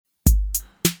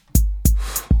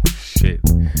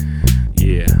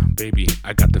baby,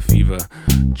 I got the fever.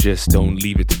 Just don't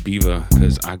leave it to Beaver,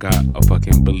 cause I got a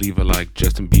fucking believer like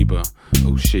Justin Bieber.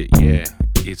 Oh shit, yeah,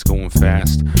 it's going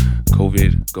fast.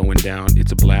 COVID going down,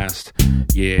 it's a blast.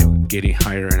 Yeah, getting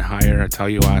higher and higher. I tell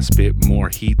you, I spit more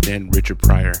heat than Richard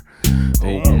Pryor.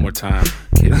 Oh, one more time.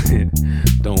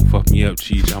 Don't fuck me up,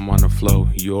 Cheech. I'm on the flow.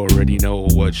 You already know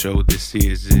what show this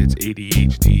is. It's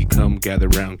ADHD. Come gather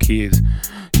round, kids.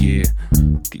 Yeah,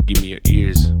 give me your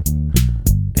ears.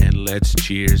 And let's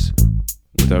cheers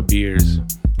with our beers.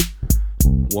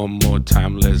 One more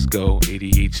time, let's go.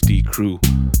 ADHD crew.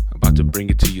 About to bring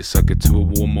it to you, sucker, to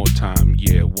it one more time.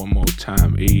 Yeah, one more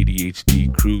time.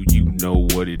 ADHD crew, you know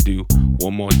what it do.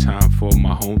 One more time for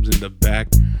my homes in the back.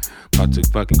 About to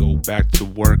fucking go back to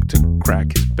work to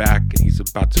crack his back. And he's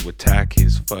about to attack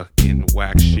his fucking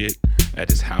whack shit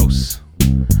at his house.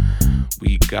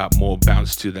 We got more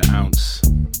bounce to the ounce.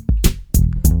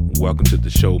 Welcome to the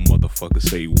show, motherfucker.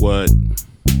 Say what?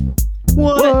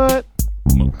 What?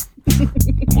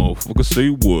 Motherfucker, say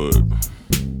what?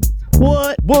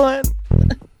 What?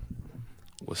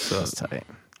 What's up? That's tight.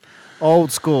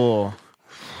 Old school.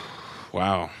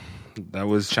 Wow. That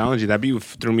was challenging. That beat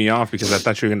threw me off because I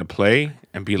thought you were going to play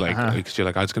and be like, cause you're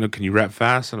like, can you rap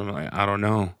fast? And I'm like, I don't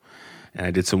know. And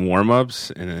I did some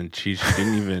warm-ups and then she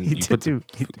didn't even.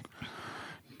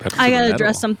 I got to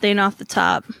address something off the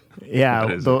top.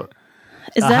 Yeah. Is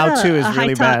that how-to is a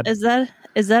really top, bad.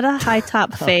 Is that a high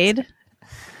top fade?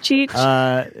 Cheech?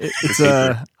 It's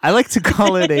a. I like to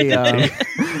call it a.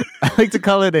 I like to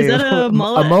call it Is that a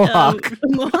mullet? a mohawk.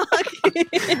 Mohawk?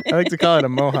 I like to call it a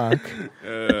mohawk.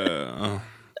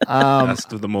 That's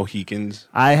the Mohicans.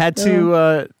 I had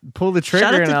to pull the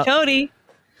trigger. Shout out to Chody.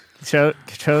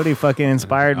 Chody fucking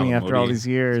inspired me after all these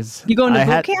years. You going to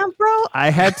boot camp, bro? I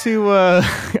had to.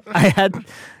 I had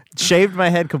shaved my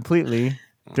head completely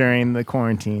during the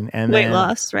quarantine and weight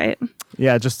loss, right?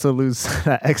 Yeah, just to lose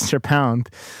that extra pound.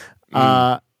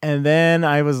 And then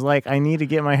I was like, I need to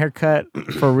get my hair cut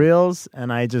for reals.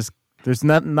 And there's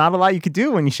not a lot you could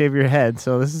do when you shave your head.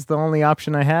 So this is the only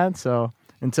option I had. So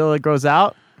until it grows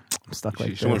out, I'm stuck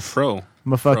like this. Went fro.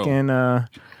 I'm a fucking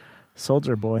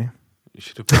soldier boy. You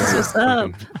should have What's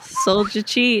up? Soldier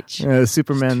Cheech.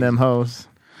 Superman them hoes.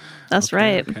 That's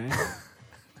right. Okay.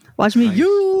 Watch me. Nice.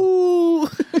 You.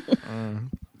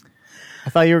 I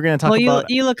thought you were going to talk about...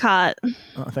 you look hot.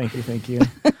 Oh, thank you. I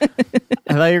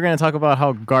thought you were going to talk about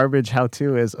how garbage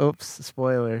how-to is. Oops,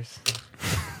 spoilers.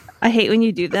 I hate when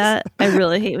you do that. I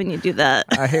really hate when you do that.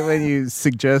 I hate when you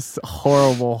suggest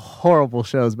horrible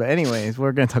shows. But anyways,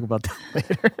 we're going to talk about that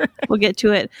later. We'll get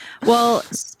to it. Well,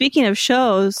 speaking of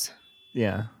shows...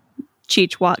 Yeah.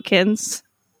 Cheech Watkins.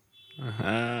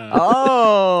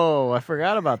 Oh, I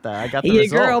forgot about that. I got the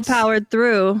results. Your girl powered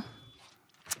through.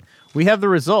 We have the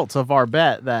results of our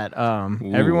bet that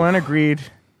everyone agreed.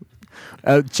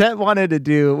 Chet wanted to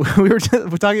do. We were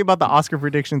talking about the Oscar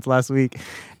predictions last week,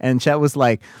 and Chet was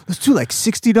like, "Let's do like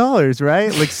 $60, right?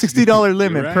 Like $60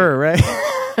 limit right. per, right?"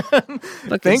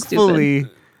 Thankfully,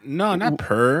 no, not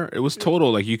per. It was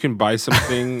total. Like you can buy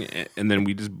something, and then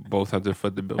we just both have to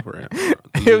foot the bill for it.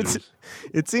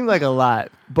 It seemed like a lot,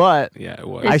 but yeah, it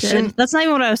was. That's not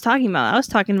even what I was talking about. I was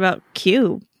talking about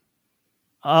Q.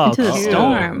 Into the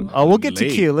storm. Oh, we'll get to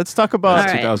Q. Let's talk about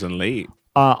 2000 late.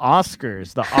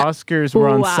 Oscars. The Oscars were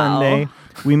on Sunday.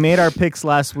 We made our picks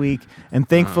last week, and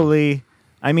thankfully,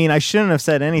 I mean, I shouldn't have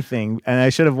said anything, and I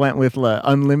should have went with the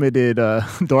unlimited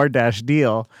DoorDash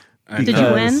deal. Did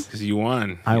you win? Because you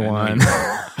won. I won.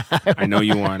 I know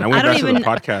you won. I went back to the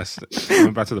podcast. I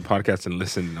went back to the podcast and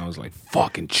listened, and I was like,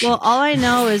 "Fucking shit." Well, all I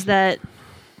know is that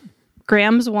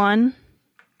Grams won,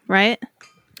 right?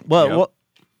 Well,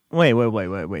 wait.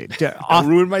 I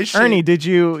ruined my shit. Ernie, did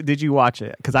you watch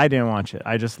it? Because I didn't watch it.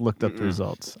 I just looked up the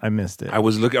results. I missed it. I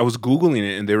was Googling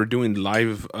it, and they were doing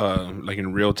live, like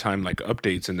in real time, like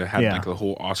updates, and they had like the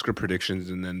whole Oscar predictions,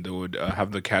 and then they would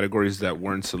have the categories that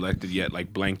weren't selected yet,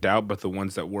 like blanked out, but the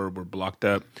ones that were blocked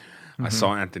up. I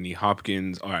saw Anthony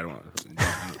Hopkins. Oh, I don't know.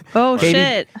 Oh, Katie,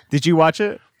 shit. Did you watch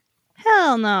it?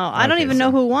 Hell no. I don't even know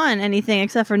who won anything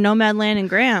except for Nomadland and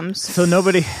Grams. So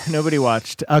nobody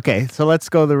watched. Okay, so let's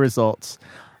go the results.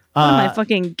 Am I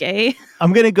fucking gay?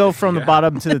 I'm going to go from the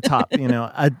bottom to the top.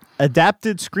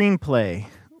 Adapted screenplay.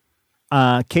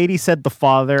 Katie said The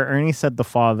Father. Ernie said The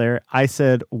Father. I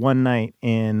said One Night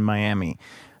in Miami.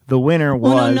 The winner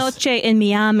was... Una Noche in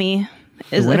Miami.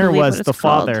 The winner was The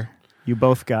Father. You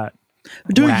both got...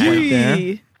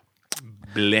 Right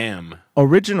Blam.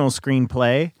 Original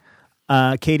screenplay.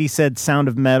 Katie said Sound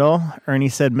of Metal. Ernie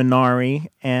said Minari.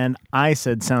 And I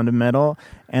said Sound of Metal.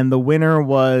 And the winner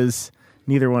was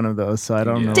neither one of those. So I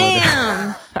don't know.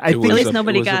 Damn. I think at least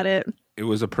nobody got it. It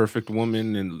was a perfect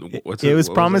woman, and It was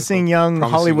Promising Young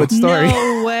Hollywood Story.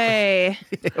 No way.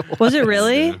 Was it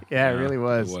really? Yeah, it really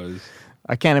was. It was.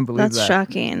 I can't believe That's that.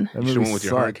 shocking. That You should have movie went with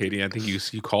your heart, sucked. Katie. I think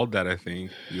you called that. I think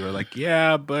you were like,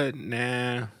 yeah, but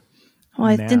nah. Well,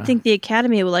 I Nah. didn't think the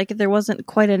Academy would like it. There wasn't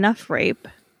quite enough rape.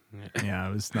 Yeah,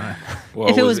 it was not. Well,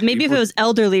 If it was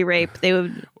elderly rape,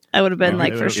 I would have been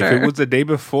like for if it sure. If it was the day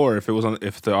before, if the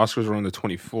Oscars were on the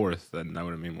 24th, then that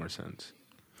would have made more sense.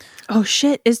 Oh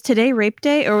shit! Is today rape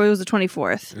day or it was the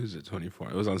 24th? It was the 24th.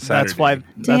 It was on Saturday. That's why. Damn!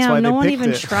 That's why No they one picked even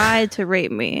it. tried to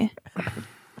rape me.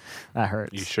 That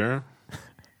hurts. You sure?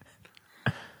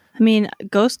 I mean,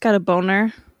 Ghost got a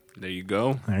boner. There you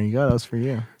go. There you go. That was for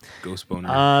you. Ghost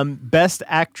boner. Best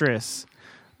actress.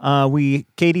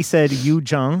 Katie said Yu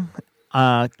Jung.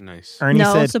 Nice. Ernie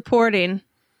No, said supporting.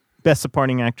 best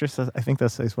supporting actress. I think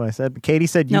that's what I said. Katie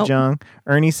said Yu Nope. Jung.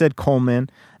 Ernie said Coleman,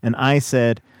 and I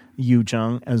said Yu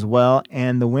Jung as well.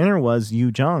 And the winner was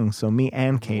Yu Jung. So me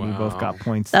and Katie both got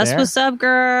points. That's there. what's up,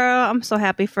 girl. I'm so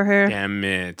happy for her. Damn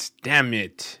it.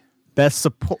 Best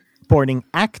supporting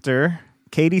actor.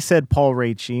 Katie said Paul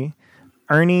Raci.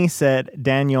 Ernie said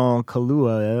Daniel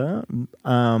Kaluuya,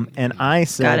 and I Got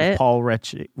said it. Paul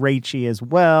Raci as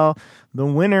well. The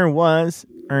winner was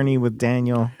Ernie with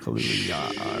Daniel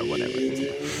Kaluuya or whatever it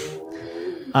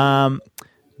is.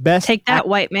 Best Take that,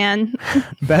 white man.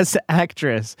 Best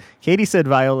actress. Katie said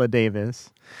Viola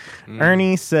Davis.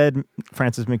 Ernie said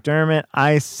Frances McDermott.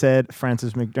 I said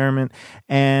Frances McDermott,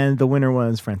 and the winner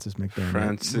was Frances McDermott.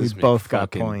 Frances we both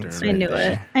got McFucking points. Dermott. I knew right it.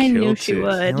 there. I knew Killed she it.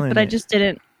 would, Killing but I it. just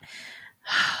didn't.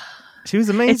 She was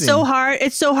amazing. It's so hard.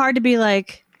 It's so hard to be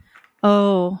like,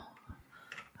 oh,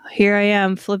 here I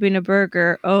am flipping a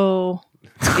burger. Oh,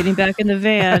 getting back in the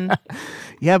van.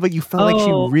 Yeah, but you felt like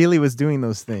Oh. she really was doing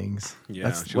those things. Yeah,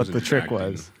 That's she what was the trick acting.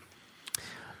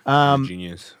 was.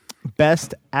 Genius.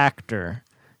 Best actor.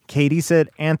 Katie said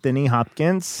Anthony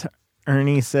Hopkins.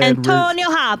 Ernie said Antonio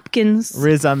Hopkins.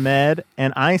 Riz Ahmed,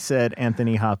 and I said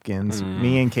Anthony Hopkins.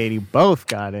 Me and Katie both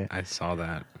got it. I saw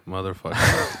that.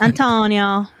 Motherfucker.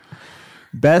 Antonio.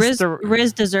 Best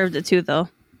Riz deserved it too, though.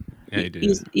 Yeah, he did.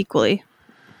 He's equally.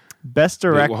 best Wait,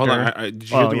 director. well, hold on. Did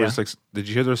you hear Oh, there was did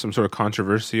you hear there was some sort of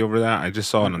controversy over that? I just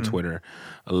saw it on Twitter.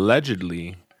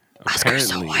 Allegedly, Oscar's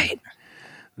so apparently, white.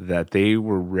 that they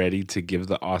were ready to give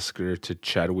the Oscar to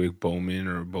Chadwick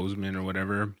Boseman or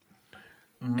whatever.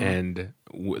 And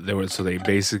they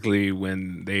basically,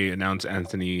 when they announced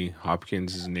Anthony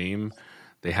Hopkins' name,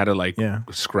 they had to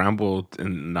scramble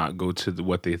and not go to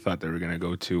what they thought they were going to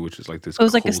go to, which is like this. It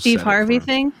was like a cool Steve setup Harvey for him.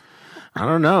 thing. I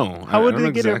don't know. How would I don't they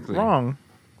know get exactly. it wrong?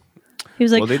 He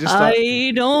was like, Well, they just thought-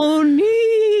 I don't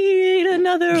need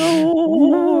another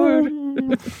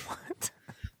award.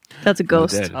 That's a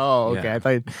ghost. Dead. Oh, okay. Yeah. I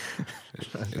thought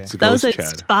It's a That was ghost like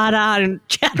Chad. spot on,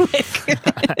 Chadwick.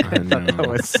 I know. that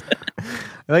was.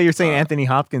 I thought you were saying Anthony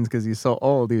Hopkins because he's so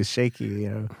old. He was shaky. You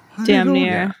know. Damn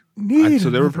near. So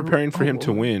they were preparing for him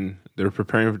to win. They were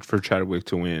preparing for Chadwick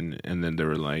to win, and then they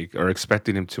were like, or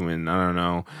expecting him to win. I don't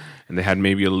know. And they had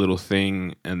maybe a little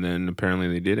thing, and then apparently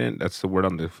they didn't. That's the word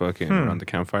on the around the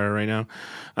campfire right now.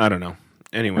 I don't know.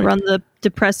 Anyway, Run the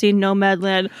depressing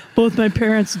Nomadland. Both my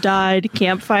parents died.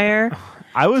 Campfire.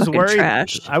 I was Fucking worried.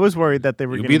 trashed. I was worried that they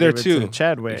were you'll going be to there give it too, to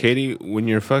Chadwick. Katie, when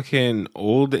you're fucking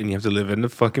old and you have to live in the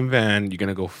fucking van, you're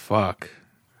gonna go fuck.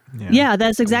 Yeah,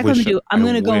 that's exactly what I'm wish- gonna do. I'm I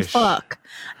gonna go wish. fuck.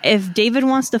 If David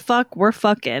wants to fuck, we're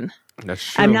fucking. That's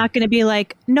true. I'm not gonna be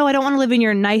like, no, I don't want to live in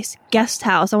your nice guest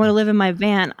house. I want to live in my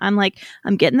van. I'm like,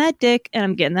 I'm getting that dick and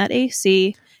I'm getting that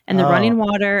AC and the running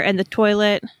water and the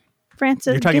toilet.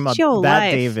 Francis, You're talking get about your that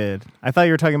life. David. I thought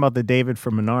you were talking about the David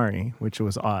from Minari, which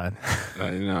was odd. I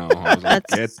know. I was like,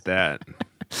 get that.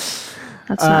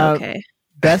 That's not okay.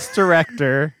 Best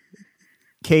director.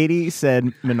 Katie said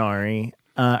Minari.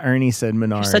 Ernie said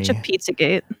Minari. You're such a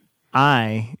Pizzagate.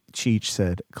 Cheech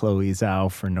said Chloe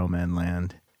Zhao for No Man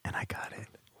Land, and I got it.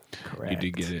 Correct.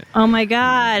 You did get it. Oh my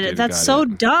god, did that's got so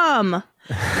it. dumb.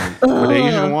 But the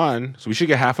Asian won, so we should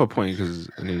get half a point because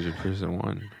an Asian person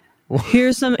won.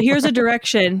 Here's a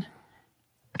direction.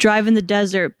 Drive in the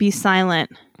desert, be silent.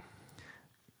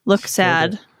 Look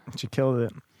sad. She killed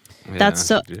it. Yeah, That's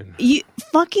so she did. you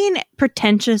fucking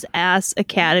pretentious ass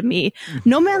Academy.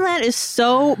 No Man Land is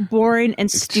so boring and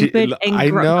stupid and I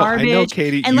know, garbage.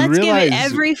 Katie. And You let's give it realize-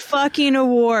 every fucking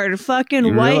award. Fucking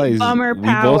You white realize bummer we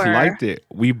power. both liked it.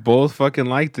 We both fucking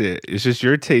liked it. It's just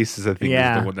your taste is, I think,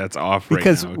 is the one that's off right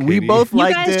because now. we Katie. both You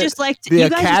liked guys it. just liked the you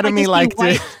guys Academy just like to see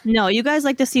liked white, it. No, you guys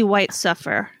like to see white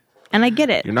suffer. And I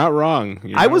get it. You're not wrong.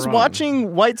 You're I not was wrong.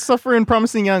 watching White Suffer and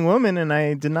Promising Young Woman, and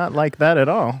I did not like that at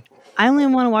all. I only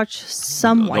want to watch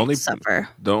some The white only- suffer.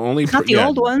 The only Not the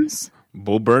old ones.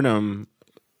 Bo Burnham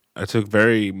I took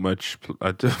very much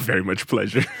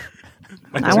pleasure.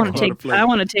 I want to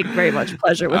take very much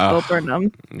pleasure with Bo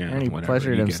Burnham. Yeah, And he whatever,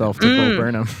 pleasured you get himself it. to Bo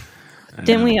Burnham. I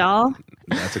Didn't know. we all?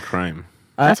 That's a crime.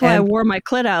 That's why I and wore my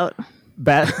clit out.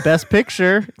 Best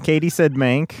picture, Katie said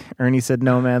Mank. Ernie said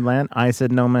No Man Land. I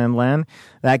said No Man Land.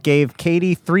 That gave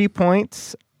Katie 3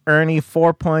 points, Ernie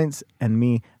 4 points, and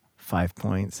me 5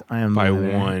 points. I am By the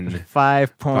winner. one.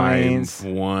 5 points.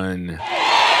 5-1.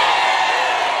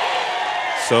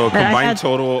 So But I combined had-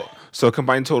 total. So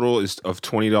combined total is of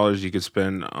 $20 you could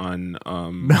spend on No.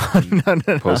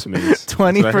 Postmates. 20 That's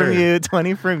what I from heard. you,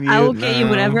 20 from you. I will get you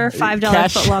whatever $5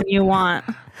 Cash. footlong you want.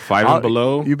 5 I'll- and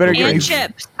below. you better get And me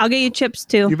chips. I'll get you chips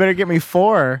too. You better get me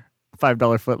 4 $5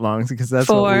 footlongs because that's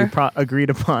what we agreed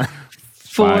upon.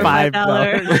 For $5.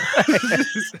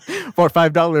 $5. 4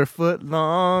 $5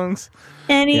 footlongs.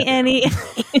 Any.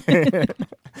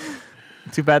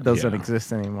 Too bad those Yeah. don't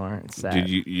exist anymore. It's sad.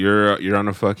 Dude, you're on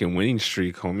a fucking winning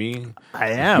streak, homie.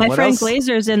 I am. My What friend else?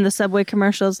 Glazer's in the Subway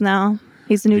commercials now.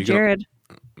 He's the new You go- Jared.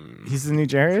 He's the new For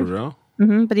Jared? real?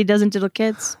 But he doesn't diddle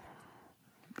kids.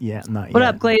 Yeah, not What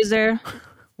yet. up, Glazer?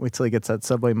 Wait till he gets that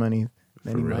Subway money. For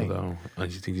Then he real might. though. I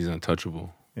just think he's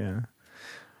untouchable. Yeah.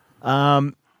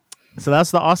 So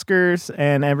that's the Oscars,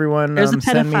 and everyone There's a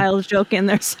send me pedophile joke in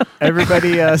there. So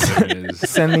everybody There it is.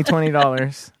 send me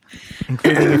 $20,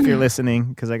 including if you're listening,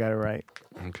 because I got it right.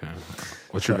 Okay.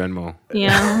 What's your Venmo?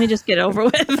 yeah, let me just get over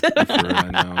with. For real, I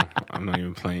know. I'm not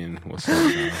even playing. What's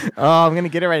up now? Oh, I'm gonna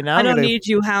get it right now. I I'm don't gonna, need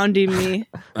you hounding me.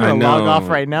 I'm gonna log off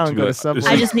right now and go to Subway.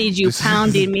 I just need you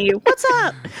pounding me. What's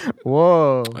up?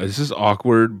 Whoa. This is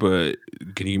awkward, but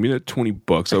can you give me that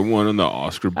 $20 I won on the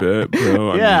Oscar bet,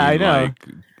 bro? Yeah, I know. Like,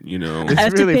 you know, It's I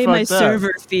have really to pay my fucked up.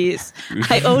 server fees.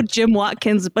 I owe Jim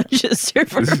Watkins a bunch of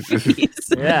server fees.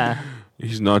 Yeah.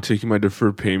 he's not taking my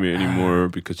deferred payment anymore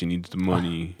because he needs the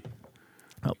money.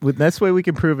 That's the way we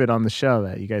can prove it on the show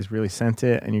that you guys really sent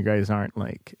it, and you guys aren't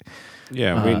like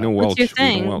Yeah, wait, no Welch. What's your We don't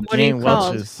thing? Welch. What are you ain't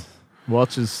called?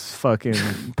 Welch's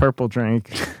fucking purple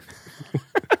drink.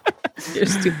 You're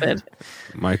stupid.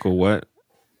 Michael, what?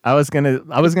 I was gonna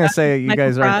say you Michael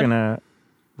guys aren't Pratt? gonna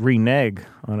renege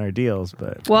on our deals,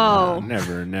 but Whoa.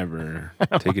 Never.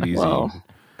 Take it easy. Whoa.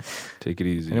 Take it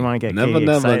easy. didn't wanna get never, Katie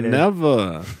never, excited.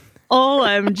 never.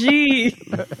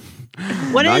 OMG.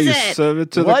 What now is you it? serve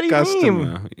it to What the do you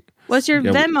customer. What's your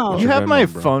Yeah, Venmo? you Venmo, have my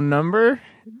bro. phone number.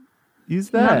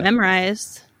 Use Not that.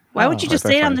 memorized. Why would you just High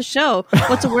say it five. on the show?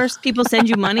 What's the worst? People send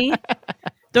you money?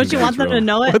 Don't you Guys, want them bro. to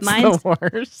know it? What's Mine's the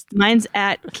worst? mine's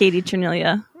at Katie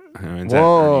Ternelia. Mine's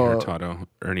Whoa. at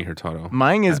Ernie Hurtado.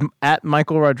 Mine is at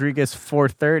Michael Rodriguez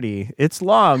 430. It's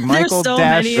long. Michael so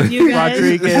dash many of you guys.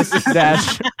 Rodriguez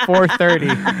dash 430.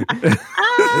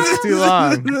 It's too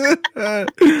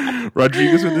long.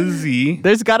 Rodriguez with a Z.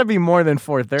 There's got to be more than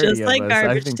 430 Just of like us. I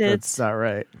garbage think tits. that's not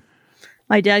right.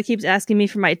 My dad keeps asking me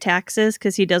for my taxes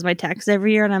because he does my taxes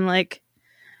every year, and I'm like,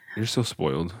 You're so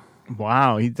spoiled.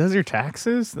 Wow, he does your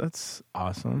taxes? That's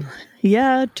awesome.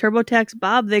 yeah, TurboTax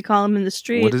Bob, they call him in the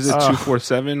street. What is it? Oh.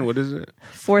 247? What is it?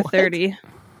 430.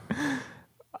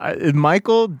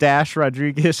 Michael dash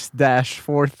Rodriguez dash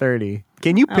 430.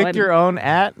 Can you pick I'm- your own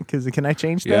at? Because can I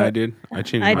change that? Yeah, I did. I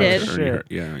changed I mine did. to Ernie Shit.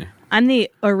 Yeah. I'm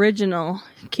the original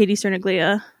Katie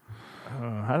Cerniglia.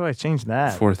 Oh, how do I change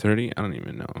that? 430? I don't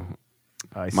even know.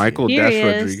 I see. Michael Here Dash he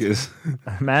is.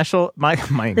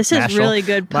 Rodriguez. This is really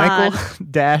good pod. Michael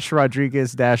dash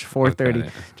Rodriguez dash 430.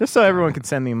 Okay. Just so everyone can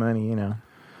send me money, you know.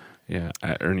 Yeah,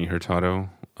 at Ernie Hurtado.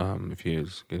 If you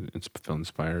guys feel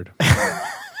inspired.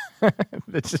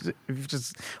 It's just, if you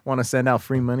just want to send out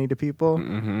free money to people,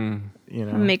 Mm-hmm. you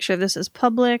know. Make sure this is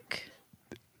public.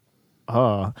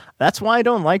 Oh, that's why I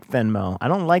don't like Venmo. I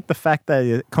don't like the fact that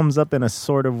it comes up in a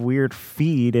sort of weird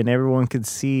feed and everyone can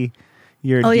see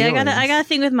your Oh yeah, dealings. I got a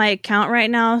thing with my account right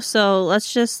now, so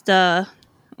let's just You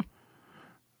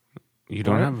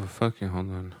don't What? have a fucking. Hold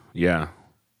on. Yeah.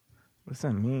 What does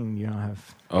that mean? You don't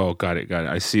have. Oh, got it.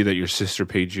 I see that your sister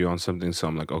paid you on something, so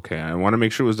I'm like, okay, I want to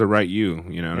make sure it was the right you.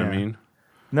 You know what I Yeah. mean?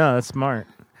 No, that's smart.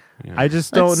 Yeah. I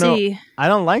just let's don't know. see. I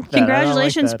don't like that. I don't like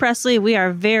Congratulations, that. Presley. We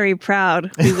are very proud.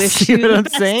 We wish See you what the I'm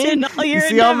best saying? in all your You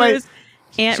see all my- endeavors.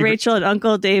 Aunt She- Rachel and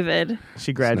Uncle David.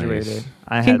 She graduated. nice.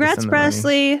 I had to Congrats, send the money.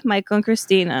 Presley, Michael and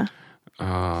Christina.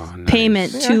 Oh, nice.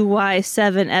 Payment Yeah.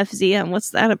 2Y7FZM. What's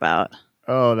that about?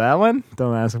 Oh, that one?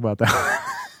 Don't ask about that.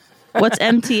 What's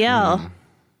MTL?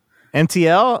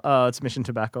 MTL? Oh, it's Mission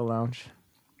Tobacco Lounge.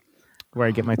 Where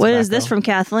I get my What tobacco. is this from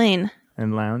Kathleen?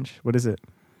 And lounge. What is it?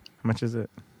 How much is it?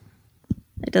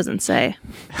 It doesn't say.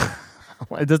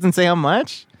 It doesn't say how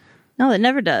much? No, it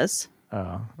never does.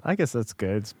 Oh, I guess that's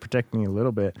good. It's protecting me a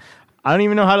little bit. I don't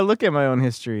even know how to look at my own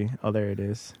history. Oh, there it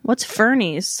is. What's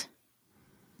Fernie's?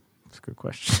 That's a good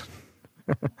question.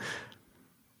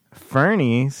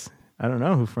 Fernie's. I don't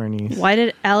know who Fernie's. Why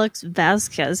did Alex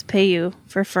Vasquez pay you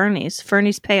for Fernie's?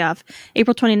 Fernie's payoff,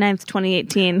 April 29th,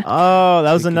 2018. Oh,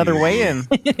 that was another weigh-in.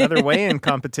 Another weigh-in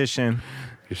competition.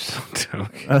 You're so dumb.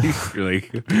 You're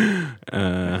like,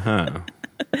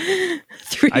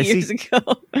 3 years ago.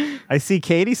 I see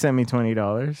Katie sent me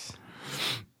 $20.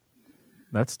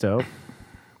 That's dope.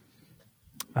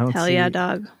 I don't Hell see, yeah,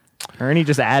 dog. Ernie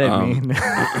just added me.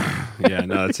 yeah,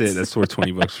 no, that's it. That's worth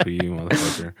 $20 for you,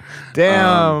 motherfucker.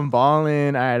 Damn,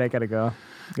 ballin'. All right, I gotta go.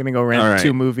 I'm gonna go rent All right.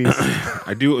 2 movies.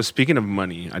 I do. Speaking of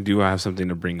money, I do have something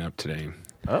to bring up today.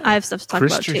 I have stuff to talk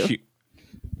about too.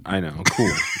 I know.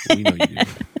 Cool. We know you do.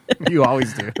 You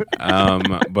always do.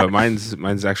 But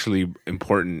mine's actually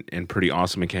important and pretty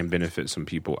awesome and can benefit some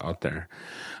people out there.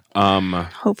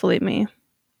 Hopefully me.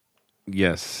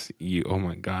 Yes, you. Oh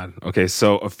my God. Okay,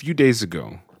 so a few days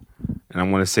ago, and I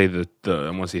want to say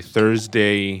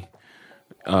Thursday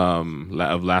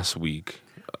of last week,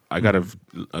 I got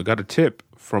a tip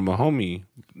from a homie,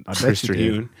 Chris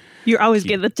Terhune. You're always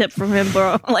getting the tip from him,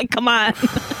 bro. Like, come on.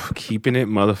 Keeping it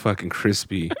motherfucking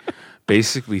crispy.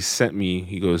 Basically sent me.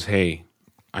 He goes, "Hey,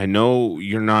 I know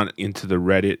you're not into the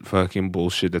Reddit fucking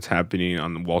bullshit that's happening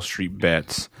on the Wall Street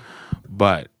bets,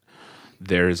 but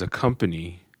there is a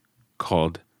company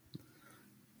called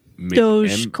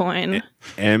Dogecoin.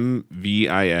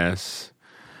 MVIS,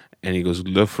 and he goes,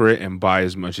 look for it and buy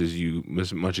as much as you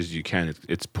can.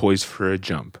 It's poised for a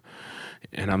jump."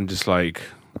 And I'm just like,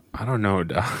 I don't know,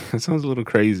 dog. It sounds a little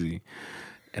crazy.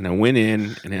 And I went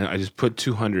in and I just put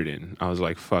 200 in. I was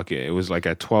like, fuck it. It was like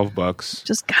at $12.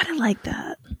 Just got it like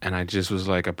that. And I just was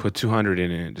like, I put 200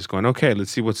 in it, just going, okay,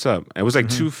 let's see what's up. It was like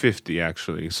 250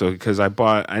 actually. So because I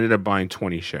ended up buying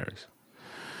 20 shares.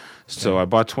 So I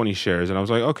bought 20 shares and I was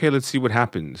like, okay, let's see what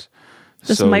happens.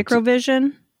 This so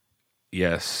Microvision?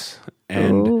 Yes.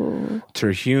 And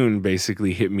Terhune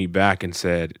basically hit me back and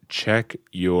said, check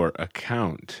your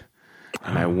account.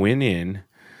 And I went in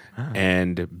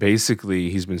and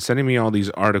basically he's been sending me all these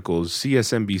articles.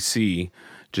 CSNBC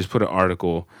just put an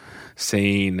article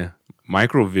saying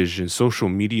Microvision, social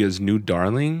media's new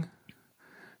darling.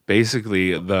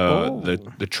 Basically,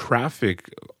 the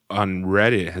traffic on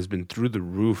Reddit has been through the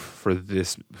roof for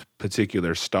this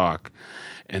particular stock,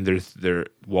 and their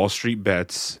Wall Street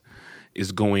Bets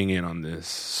is going in on this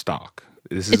stock.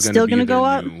 This is still going to go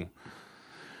up.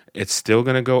 It's still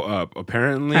going to go up.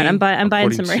 Apparently, right, I'm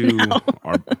buying some right now.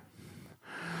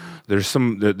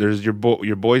 There's your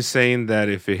boy's saying that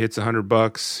if it hits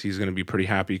 $100, he's going to be pretty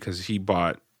happy because he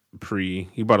bought a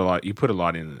lot. He put a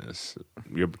lot into this.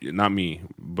 Not me,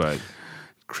 but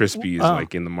Crispy is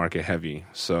like in the market heavy.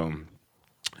 So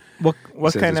what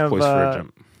kind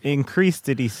of increase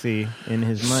did he see in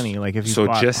his money? Like if he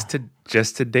bought...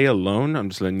 just today alone, I'm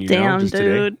just letting you know. Damn,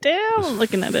 dude. Today, damn.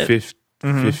 Looking at it.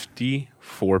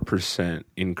 54%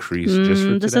 increase just for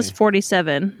today. This is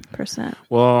 47%.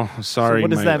 Well, sorry. So what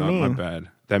does that mean? My bad.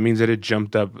 That means that it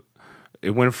jumped up.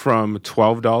 It went from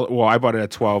 $12. Well, I bought it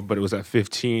at 12, but it was at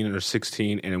 15 or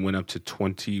 16, and it went up to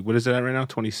 20. What is it at right now?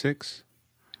 26?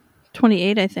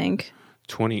 28, I think.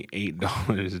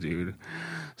 $28, dude.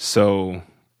 So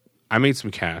I made some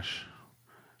cash,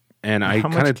 and How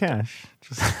much cash?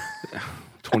 Just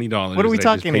 $20. What are we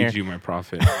talking here? I just paid you my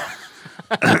profit.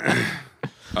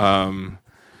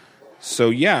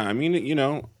 So yeah, I mean, you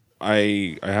know,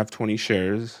 I have 20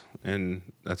 shares, and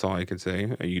that's all I can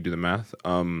say. You do the math.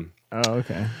 Oh,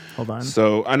 okay. Hold on.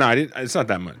 So I know it's not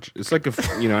that much. It's like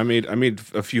I made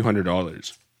a few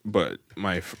 $100s, but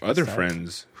my other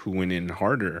friends who went in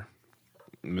harder,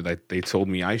 like they told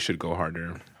me I should go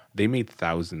harder. They made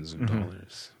thousands of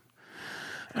dollars.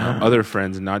 Other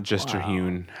friends, not just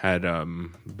Terhune, had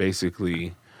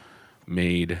basically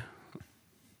made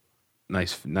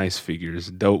nice figures,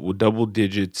 double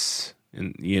digits,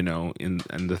 in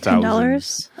the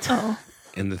thousands. $10? Oh.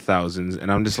 In the thousands, and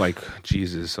I'm just like,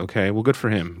 Jesus, okay, well, good for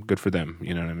him, good for them,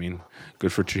 you know what I mean?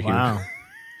 Good for Terhune. Wow.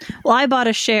 Well, I bought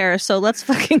a share, so let's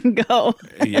fucking go.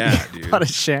 Yeah, dude. Bought a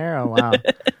share? Oh, wow.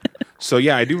 So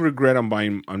yeah, I do regret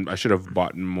I should have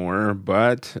bought more,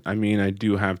 but I mean, I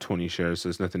do have 20 shares, so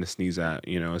there's nothing to sneeze at,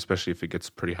 especially if it gets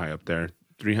pretty high up there.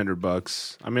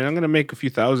 $300. I mean, I'm gonna make a few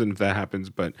thousand if that happens,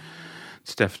 but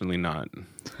it's definitely not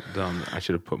dumb. I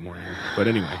should have put more in. But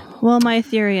anyway. Well, my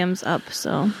Ethereum's up,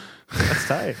 so that's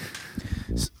tight.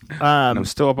 I'm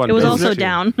still up on. It was also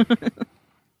down.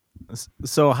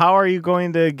 So how are you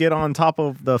going to get on top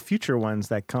of the future ones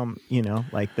that come,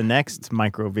 like the next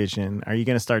Microvision? Are you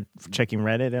going to start checking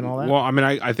Reddit and all that? Well, I mean,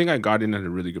 I think I got in at a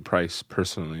really good price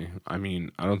personally. I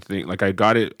mean, I don't think like I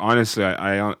got it honestly.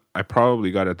 I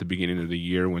probably got it at the beginning of the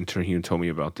year when Terhune told me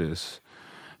about this,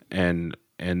 and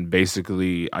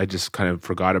basically I just kind of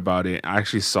forgot about it. I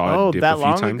actually saw it dip that a few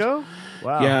long times. ago?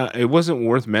 Wow. Yeah, it wasn't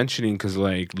worth mentioning because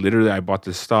like literally I bought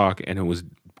this stock and it was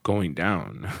going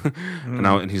down.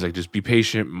 And he's like, just be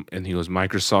patient. And he goes,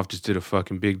 Microsoft just did a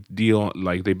fucking big deal.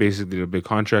 Like they basically did a big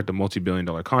contract, a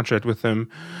multi-billion-dollar contract with them.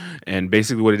 And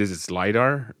basically what it is, it's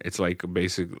LiDAR. It's like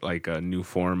a new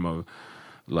form of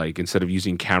like, instead of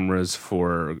using cameras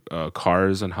for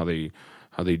cars and how they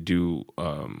do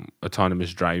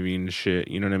autonomous driving shit,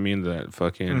 you know what I mean? That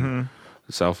fucking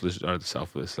selfless,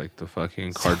 like the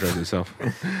fucking car drives itself.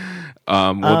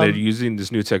 They're using this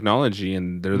new technology,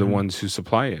 and they're the ones who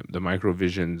supply it. The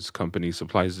Microvisions company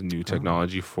supplies the new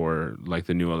technology for like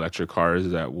the new electric cars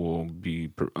that will be.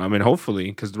 I mean, hopefully,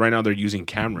 because right now they're using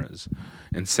cameras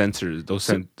and sensors.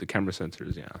 The camera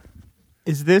sensors, yeah.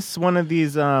 Is this one of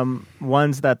these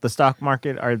ones that the stock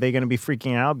market, are they going to be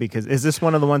freaking out? Because is this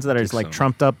one of the ones that is like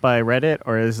trumped up by Reddit,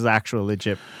 or is this actual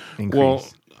legit increase? Well,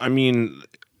 I mean,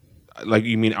 like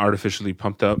you mean artificially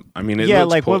pumped up? I mean,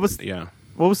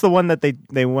 what was the one that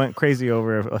they went crazy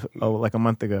over like a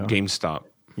month ago? GameStop.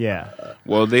 Yeah.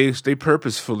 Well, they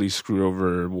purposefully screwed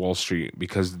over Wall Street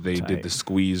because they did the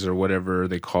squeeze or whatever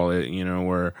they call it,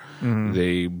 where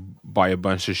they buy a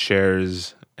bunch of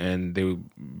shares and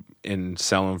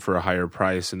sell them for a higher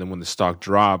price, and then when the stock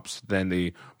drops, then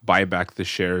they buy back the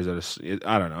shares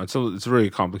I don't know. It's really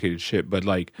complicated shit, but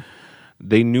like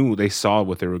they saw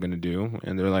what they were going to do,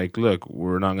 and they're like, look,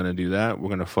 we're not going to do that. We're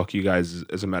going to fuck you guys.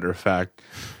 As a matter of fact,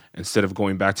 instead of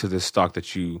going back to this stock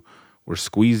that you were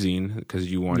squeezing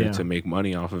because you wanted to make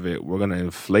money off of it, we're going to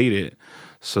inflate it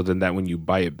so then that when you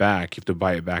buy it back, you have to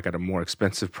buy it back at a more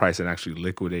expensive price and actually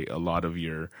liquidate a lot of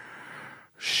your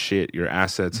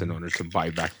assets in order to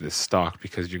buy back this stock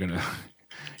because you're going to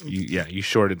you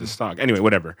shorted the stock. Anyway,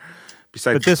 whatever.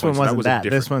 But this one wasn't that.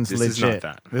 This one's legit. Is not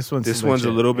that. This one's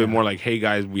a little bit more like, hey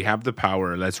guys, we have the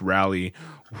power. Let's rally.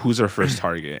 Who's our first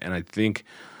target? And I think,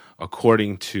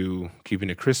 according to Keeping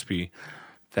It Crispy,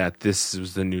 that this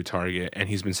was the new target. And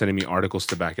he's been sending me articles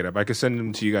to back it up. I could send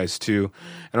them to you guys too.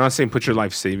 And I'm not saying put your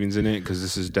life savings in it because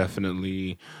this is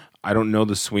definitely. I don't know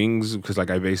the swings because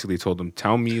like I basically told him,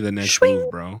 tell me the next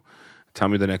move, bro. Tell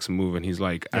me the next move. And he's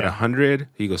like, at 100,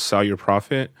 he goes, sell your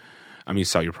principal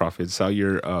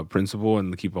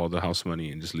and keep all the house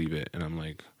money and just leave it. And I'm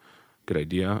like, good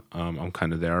idea. I'm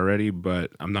kind of there already,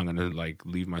 but I'm not going to like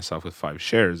leave myself with 5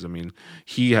 shares. I mean,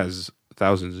 he has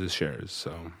thousands of shares,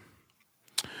 so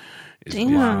it's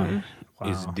different.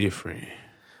 Wow. It's different.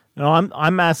 No,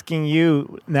 I'm asking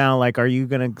you now. Like, are you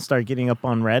gonna start getting up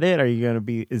on Reddit?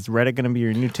 Is Reddit gonna be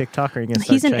your new TikTok? Or are you gonna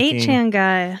start He's an 8chan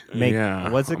guy.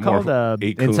 What's it called?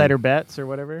 Insider bets or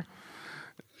whatever.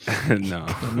 No,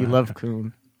 you love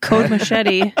Coon. Code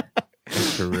Machete.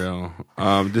 For real.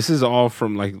 This is all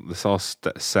from like this all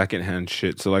secondhand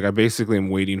shit. So like I basically am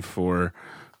waiting for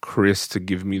Chris to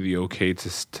give me the okay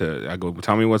to I go,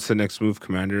 tell me what's the next move,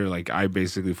 Commander. Like I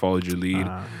basically followed your lead.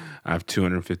 I have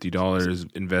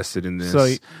 $250 invested in this.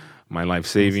 So my life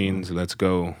savings. Let's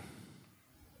go.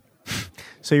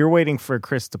 So you're waiting for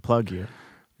Chris to plug you.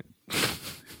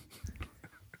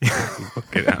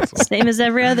 Fucking asshole. Same as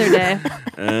every other day.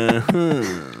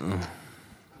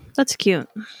 That's cute.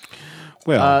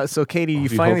 Well, so Katie, you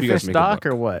finally finished Doc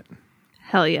or what?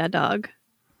 Hell yeah, dog.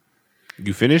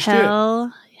 You finished it?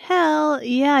 Hell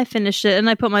yeah, I finished it, and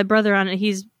I put my brother on it.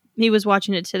 He was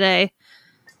watching it today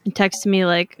and texted me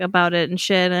like about it and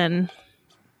shit. And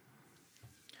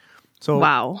so,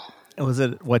 wow, was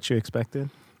it what you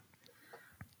expected?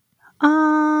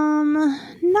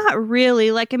 Not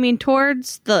really. Like, I mean,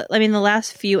 the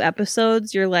last few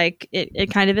episodes, you're like,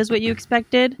 it kind of is what you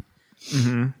expected.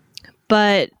 Mm-hmm.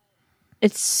 But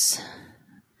it's,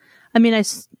 I mean, I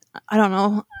don't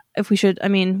know if we should. I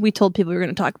mean, we told people we were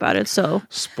going to talk about it, so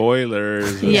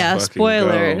spoilers. Yeah,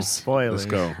 spoilers. Spoilers.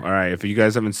 Let's go. All right. If you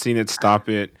guys haven't seen it, stop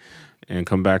it and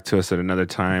come back to us at another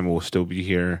time. We'll still be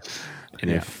here. And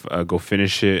if go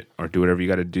finish it or do whatever you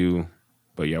got to do.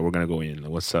 But yeah, we're gonna go in.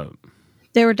 What's up?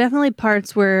 There were definitely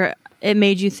parts where it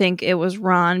made you think it was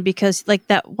Ron, because like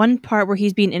that one part where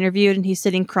he's being interviewed and he's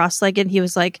sitting cross-legged and he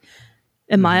was like,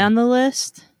 am I on the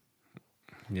list?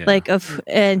 Yeah.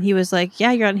 And he was like,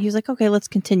 yeah, you're on. He was like, okay, let's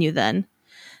continue then.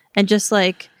 And just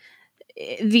like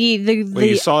Wait,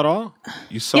 you saw it all?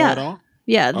 You saw it all?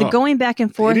 Yeah, the going back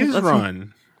and forth. It is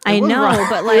Ron. I was know, Ron.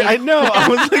 but like I know. I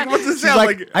was like, what's this She's sound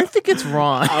like, like? I think it's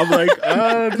Ron. I'm like,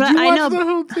 did But you I watch know- the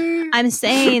whole thing? I'm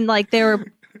saying like there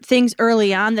were things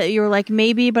early on that you were like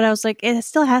maybe, but I was like it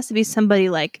still has to be somebody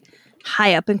like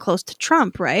high up and close to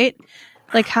Trump, right?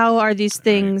 Like how are these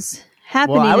things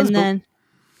happening? I was and then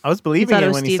I was believing thought it it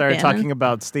was when he Steve started Bannon? talking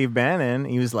about Steve Bannon.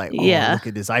 He was like, "Oh, Yeah. look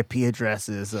at his IP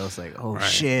addresses." I was like, "Oh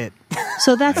shit!"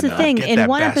 so that's the know. thing. Get In that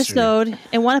one bastard.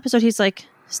 episode, he's like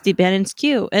Steve Bannon's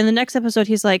Q, and the next episode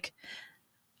he's like,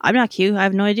 I'm not Q. I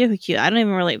have no idea who Q. I don't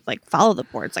even really like follow the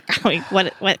boards. Like I don't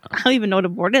what I don't even know what a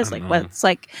board is. Like what's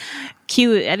like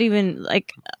Q. I don't even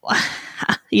like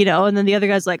you know. And then the other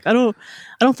guy's like, I don't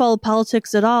follow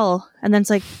politics at all. And then it's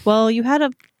like, well, you had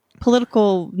a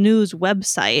political news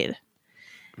website,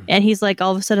 and he's like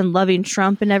all of a sudden loving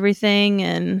Trump and everything,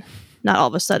 and not all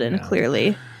of a sudden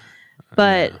clearly,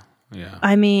 but Yeah.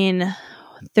 I mean,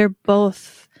 they're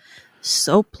both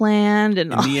so planned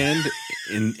and In the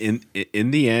end,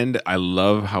 in the end, I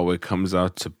love how it comes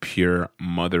out to pure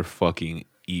motherfucking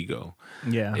ego.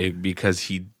 Yeah. Because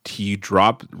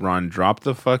Ron dropped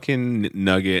the fucking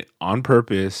nugget on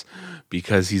purpose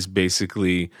because he's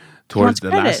basically towards wants the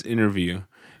credit. last interview.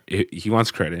 He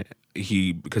wants credit.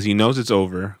 Because he knows it's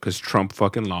over because Trump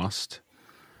fucking lost.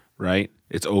 Right?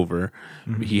 It's over.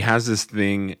 He has this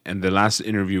thing, and the last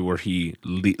interview where he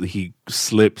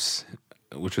slips,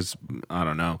 which is I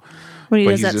don't know. when he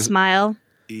But does he's that just- smile.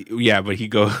 Yeah, but he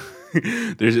go.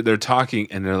 They're talking,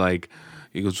 and they're like,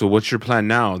 he goes, "So what's your plan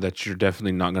now that you're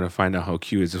definitely not going to find out how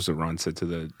Q is?" This is what Ron said to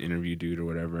the interview dude or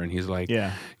whatever, and he's like,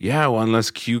 Yeah. well,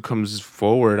 unless Q comes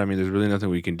forward, I mean, there's really nothing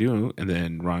we can do." And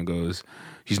then Ron goes,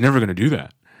 "He's never going to do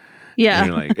that." Yeah. And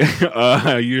you're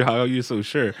like, how are you so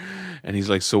sure? And he's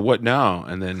like, "So what now?"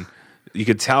 And then you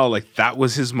could tell like that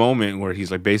was his moment where he's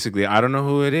like, basically, I don't know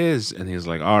who it is. And he's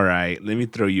like, all right, let me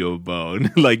throw you a bone.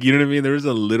 Like, you know what I mean? There was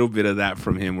a little bit of that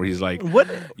from him where he's like, What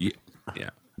yeah.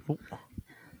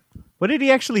 What did he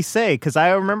actually say? Because I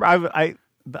remember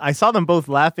I saw them both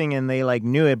laughing and they like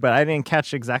knew it, but I didn't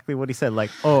catch exactly what he said.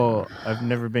 Like, "Oh, I've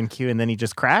never been Q," and then he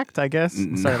just cracked, I guess.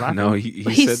 And started laughing. No, he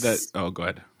He's- said that. Oh, go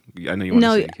ahead. I know you want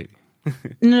No, to say it, Katie.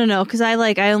 No, because I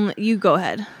only you go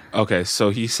ahead. Okay,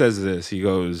 so he says this. He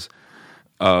goes,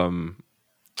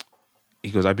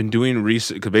 I've been doing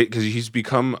research because he's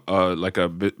become like a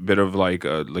bit of like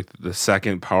the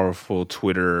second powerful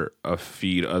Twitter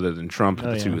feed other than Trump.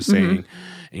 That's what he was saying, and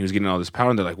he was getting all this power.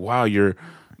 And they're like, "Wow, your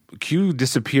Q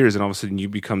disappears, and all of a sudden you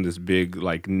become this big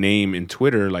like name in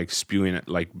Twitter, like spewing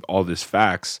like all this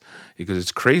facts." Because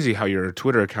it's crazy how your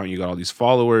Twitter account, you got all these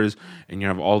followers, and you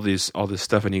have all this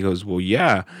stuff. And he goes, "Well,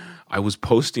 yeah, I was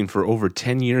posting for over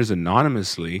 10 years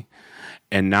anonymously."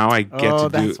 And now I get to do.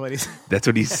 that's what he said. That's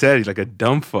what he said. He's like a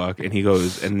dumb fuck, and he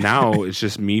goes, and now it's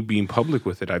just me being public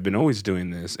with it. I've been always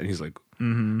doing this, and he's like,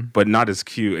 but not as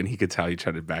cute. And he could tell he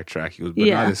tried to backtrack. He goes, but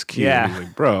Yeah. not as cute. Yeah. And he's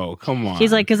like, bro, come on.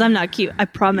 He's like, because I'm not cute. I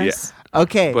promise.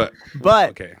 Okay, But- but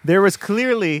okay. there was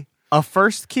clearly a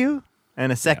first Q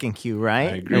and a second Q, right?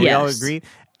 I agree. And we all Yes. agreed.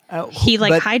 He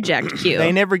like But hijacked Q.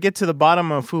 They never get to the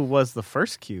bottom of who was the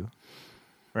first Q,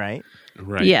 right?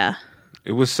 right. Yeah.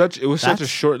 It was such a That's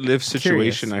short-lived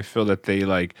situation. curious. I feel that they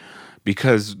like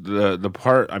because the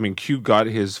part. I mean, Q got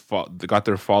got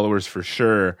their followers for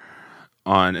sure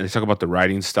on, and they talk about the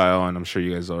writing style, and I'm sure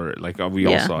you guys are like we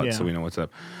all Yeah. saw it, Yeah. so we know what's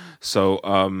up. So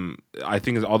I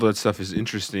think all that stuff is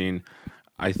interesting.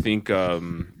 I think the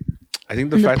And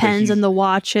fact the that pens and the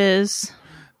watches.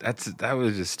 that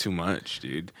was just too much,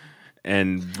 dude.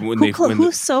 And when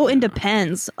Who's so into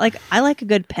pens? Like, I like a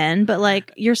good pen, but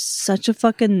like, you're such a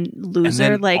fucking and loser.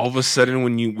 then Like, all of a sudden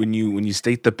when you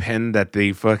state the pen that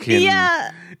they fucking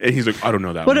yeah. and he's like, I don't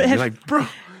know that What one. have- You're like, bro,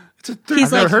 it's a third.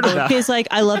 He's never like, heard of that. he's like,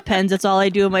 I love pens. That's all I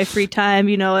do in my free time.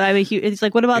 You know, I mean, he's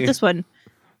like, what about this one?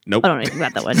 Nope. I don't know anything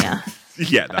about that one. Yeah,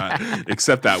 Yeah,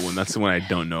 except that one. That's the one I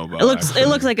don't know about. it looks actually. it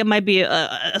looks like it might be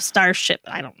a starship.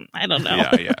 I don't know. Yeah. I don't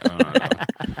know.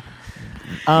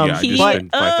 Yeah, I He, just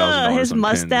spent $5,000 his on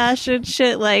mustache and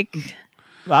shit. Like,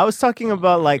 I was talking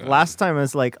about like last time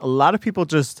is like a lot of people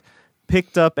just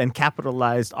picked up and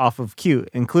capitalized off of Q,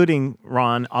 including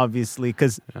Ron, obviously,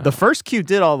 because the first Q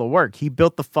did all the work. He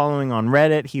built the following on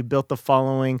Reddit. He built the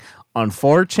following on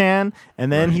 4chan,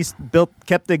 and then he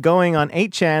kept it going on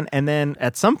 8chan, and then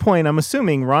at some point, I'm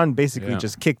assuming Ron basically Yeah.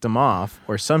 just kicked him off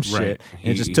or some shit and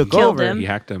He- just took he- Killed over. him. He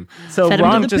hacked him. So Fed him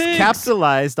to Ron the just pigs.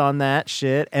 capitalized on that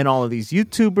shit, and all of these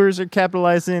YouTubers are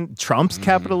capitalizing. Trump's Mm-hmm.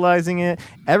 capitalizing it.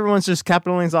 Everyone's just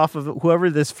capitalizing off of whoever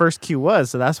this first Q was.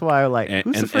 So that's why I like, And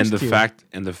who's the and, first and the Q?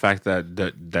 fact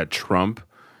that Trump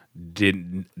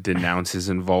didn't denounce his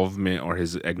involvement or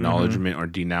his acknowledgement or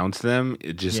denounce them.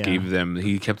 It just gave them.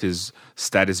 He kept his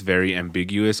status very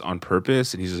ambiguous on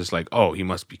purpose, and he's just like, "Oh, he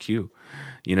must be Q,"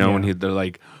 you know. And they're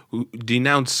like,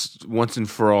 "Denounce once and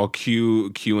for all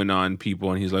QAnon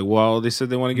people," and he's like, "Well, they said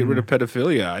they want to get rid of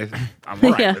pedophilia. I'm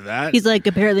all right with that." He's like,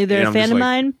 "Apparently they're a fan of like,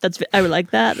 mine. I would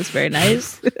like that. That's very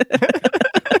nice."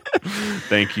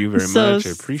 Thank you very much.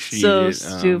 I appreciate it. So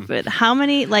stupid. How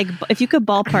many, like, if you could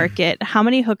ballpark it, how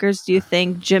many hookers do you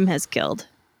think Jim has killed?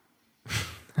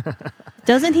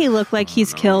 Doesn't he look like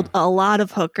he's killed a lot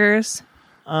of hookers?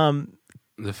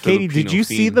 Katie, did you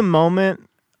see the moment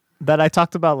that I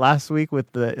talked about last week with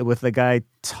the guy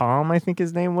Tom, I think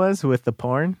his name was, with the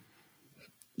porn?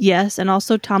 Yes, and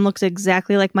also Tom looks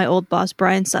exactly like my old boss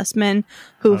Brian Sussman,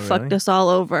 who fucked us all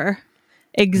over.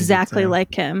 Exactly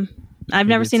like him. I've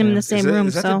never seen him in the same room.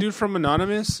 Is that the dude from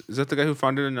Anonymous? Is that the guy who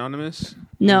founded Anonymous?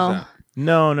 No.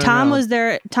 No. Tom was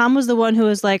there. Tom was the one who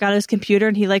was like on his computer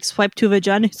and he like swiped to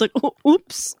vagina. He's like, oh,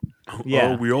 oops. Yeah.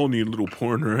 Oh, we all need a little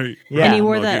porn, right? Yeah. And he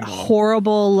wore that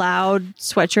horrible, loud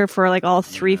sweatshirt for like all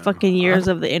 3 fucking years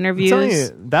of the interviews. I'm telling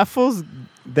you, that fool's,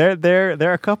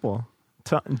 they're a couple.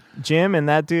 Jim and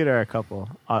that dude are a couple.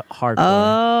 Hardcore.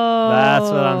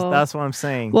 Oh. That's what I'm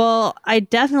saying. Well, I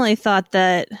definitely thought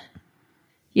that,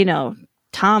 you know,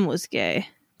 Tom was gay.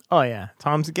 Oh yeah,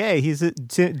 Tom's gay. He's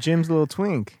Jim's little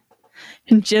twink.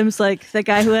 And Jim's like the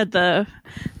guy who had there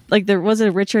was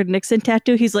a Richard Nixon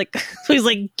tattoo. He's like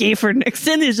gay for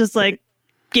Nixon. He's just like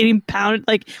getting pounded.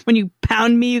 Like when you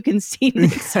pound me, you can see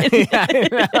Nixon.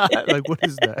 Like what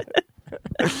is that?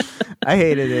 I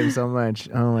hated him so much.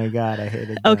 Oh my god, I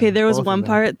hated. Okay, there was one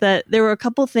part that there were a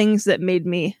couple things that made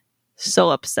me so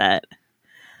upset.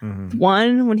 Mm-hmm.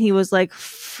 One, when he was like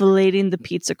filleting the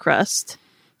pizza crust.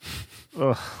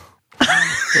 Ugh.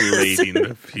 Filleting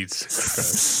the pizza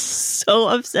crust. So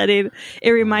upsetting. It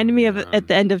reminded me of at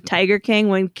the end of Tiger King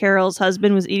when Carol's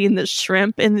husband was eating the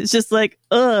shrimp, and it's just like,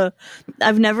 ugh.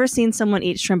 I've never seen someone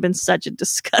eat shrimp in such a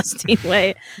disgusting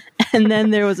way. And then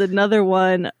there was another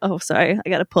one. Oh, sorry. I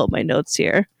got to pull up my notes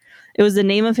here. It was the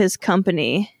name of his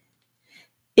company.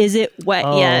 Is it wet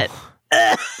yet?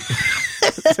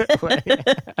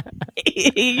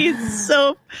 He's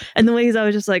so, and the way he's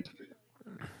always just like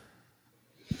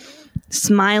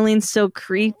smiling, so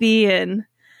creepy, and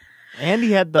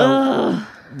he had the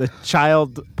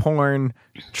child porn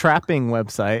trapping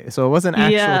website, so it wasn't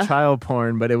actual child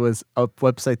porn, but it was a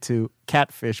website to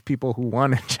catfish people who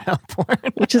wanted child porn,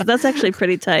 that's actually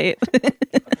pretty tight.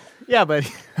 Yeah, but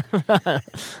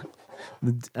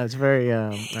that's very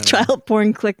child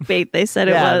porn clickbait. They said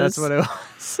it was. Yeah, that's what it was.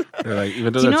 They're like,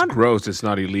 even though that's gross, it's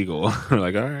not illegal. We're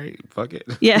like, all right, fuck it.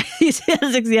 Yeah,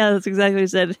 that's exactly what he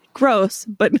said. Gross,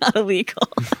 but not illegal.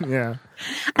 Yeah.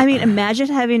 I mean, imagine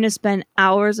having to spend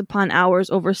hours upon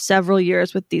hours over several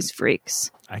years with these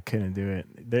freaks. I couldn't do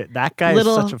it. That guy is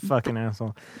such a fucking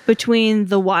asshole. Between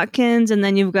the Watkins and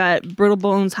then you've got Brittle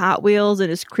Bones Hot Wheels and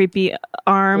his creepy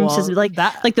arms, like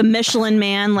the Michelin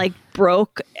Man, like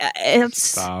broke.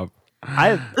 Stop.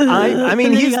 I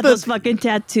mean, he's got those fucking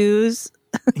tattoos.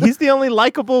 He's the only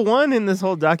likable one in this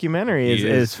whole documentary.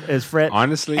 Is Fred?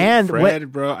 Honestly, and Fred,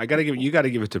 bro, you got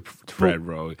to give it to Fred,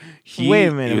 bro. Wait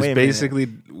a minute. Basically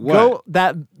what?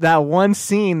 That one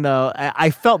scene though. I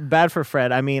felt bad for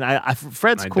Fred. I mean,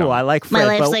 Fred's cool. I like Fred.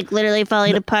 My life's like literally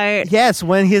falling apart. Yes,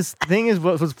 when his thing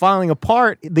was falling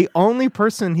apart, the only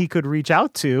person he could reach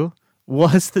out to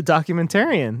was the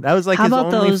documentarian. That was like his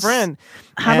only friend.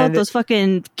 How about those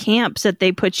fucking camps that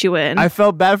they put you in? I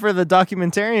felt bad for the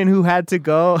documentarian who had to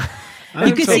go.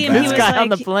 You could see him. He was like, on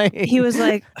the plane. He was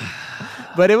like,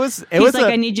 but it was like,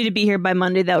 I need you to be here by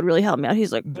Monday. That would really help me out.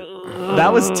 He's like,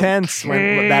 that was tense.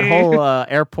 When that whole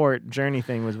airport journey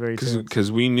thing was very tense. Because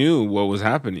we knew what was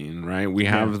happening, right? We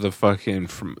have the fucking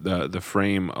the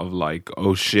frame of like,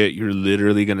 oh shit, you're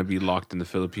literally gonna be locked in the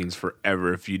Philippines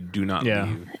forever if you do not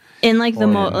leave. In like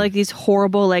like these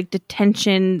horrible like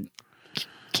detention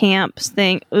camps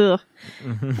thing. Ugh.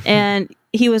 Mm-hmm. And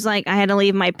he was like, I had to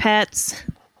leave my pets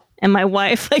and my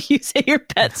wife. Like, you say your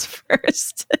pets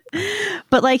first.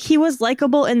 But like, he was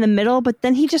likable in the middle, but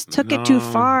then he just took it too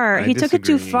far. He took it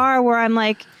too far where I'm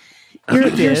like,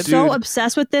 you're so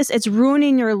obsessed with this. It's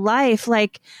ruining your life.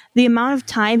 Like the amount of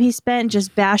time he spent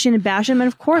just bashing and bashing. And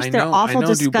of course, they're awful,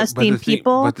 disgusting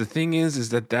people. But the thing is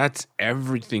that that's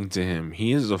everything to him.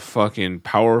 He is a fucking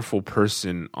powerful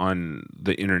person on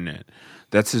the internet.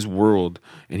 That's his world.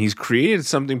 And he's created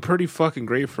something pretty fucking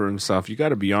great for himself. You got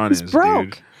to be honest, he's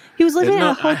broke. Dude. He was living in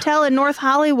a hotel in North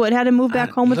Hollywood, had to move back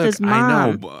home with his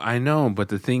mom. I know. But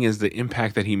the thing is, the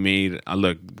impact that he made,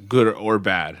 good or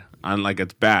bad. Like,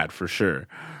 it's bad for sure,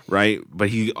 right? But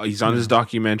he's on his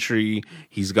documentary.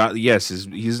 He's got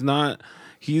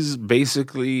he's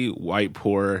basically white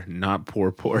poor, not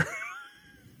poor poor.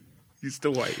 He's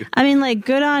still white. I mean, like,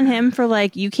 good on him for,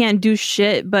 like, you can't do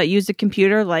shit but use a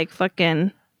computer, like,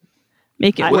 fucking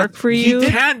make it work for you. He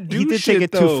can't do He did shit, take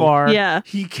it though. too far. Yeah.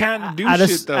 He can't do At a-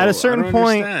 shit, though. at a certain I don't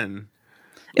point- understand.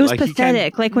 It was Like, he can't-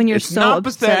 pathetic. Like, when you're it's so not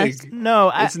obsessed. pathetic.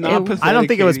 No, It's not pathetic, I don't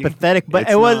think it was Katie. pathetic, but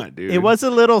It's it was. not, dude. It was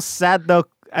a little sad though.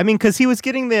 I mean, because he was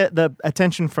getting the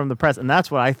attention from the press, and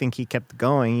that's what I think he kept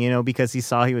going. You know, because he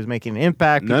saw he was making an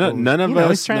impact. None of He's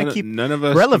us. trying to keep none of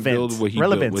us relevant- can build what he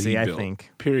relevancy, built. What he I built. think.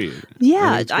 Period.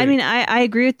 Yeah, It's I great. mean, I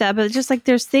agree with that, but it's just like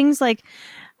there's things like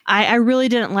I really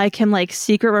didn't like him like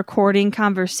secret recording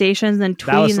conversations and then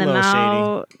That was tweeting a them little shady.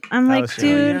 out. I'm That like, was shady.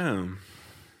 dude, yeah.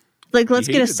 like let's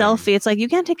He get a hated them. selfie. It's like you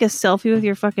can't take a selfie with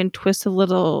your fucking twisted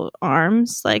little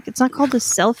arms. Like it's not called a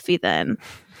selfie then,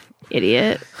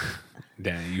 idiot.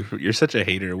 Damn, you're such a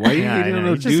hater. Why are you Yeah, I hating on know. a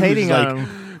You're just dude who's hating like on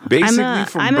him. basically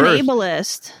from I'm birth? an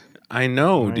ableist. I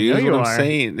know, I dude. know That's you what I'm are.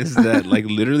 saying. Is that like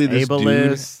literally this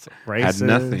Ableist, dude racist. had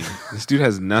nothing. This dude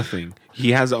has nothing.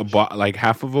 He has like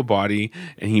half of a body,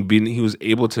 and he was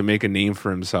able to make a name for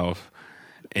himself.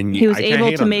 And He was I can't able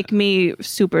hate to on make me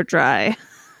super dry.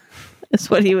 That's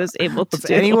what he was able to Was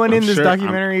do. anyone in I'm this sure-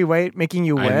 documentary making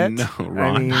you I wet? know, I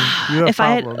Ron. mean, you have if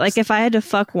I problems. had to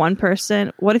fuck one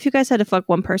person, what if you guys had to fuck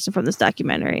one person from this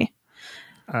documentary?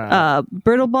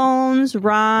 Brittle Bones,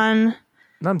 Ron,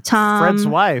 Not Tom- Fred's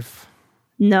wife.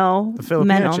 no, The Filipino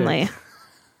men chick. only.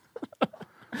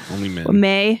 only men.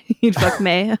 May, you'd fuck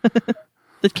May,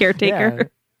 the caretaker,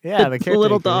 Yeah, the the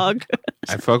little caretaker. dog.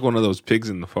 I fuck one of those pigs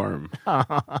in the farm.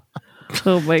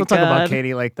 Oh my Don't god! talk about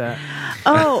Katie like that.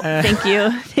 Oh, thank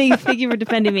you, thank you for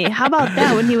defending me. How about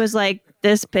that when he was like,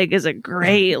 "This pig is a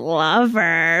great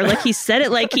lover," like he said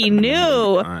it like he knew.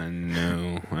 I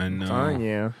know. Telling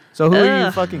you. So who are you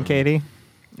Ugh. fucking, Katie?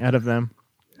 Out of them,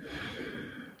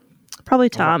 Probably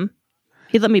Tom.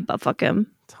 He let me butt fuck him.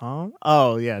 Tom.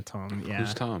 Oh yeah, Tom. Yeah,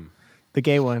 Who's Tom? the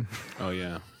gay one. Oh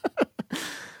yeah.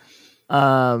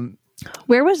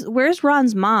 Where's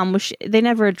Ron's mom? They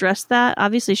never addressed that.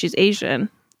 Obviously, she's Asian.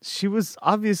 She was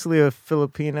obviously a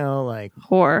Filipino like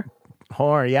Whore.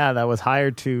 whore. Yeah, that was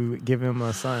hired to give him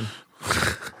a son.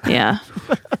 Yeah.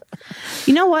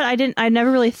 You know what? I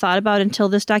never really thought about until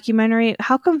this documentary.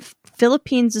 How come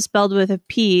Philippines is spelled with a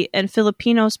P and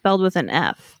Filipino spelled with an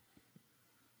F?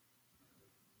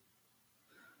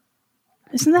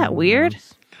 Isn't that weird?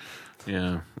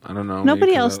 Yeah. I don't know.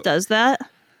 Nobody Maybe 'cause else does that.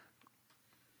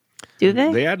 Do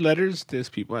they? They add letters. There's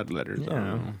people add letters. I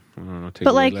Yeah. don't know. Take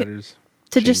But, away like, letters.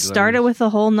 To change just start it letters. with a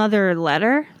whole nother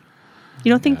letter?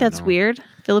 You don't think Yeah, that's no. weird?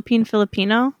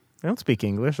 Filipino? They don't speak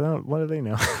English. What do they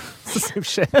know? It's the same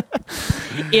shit.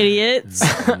 Idiots.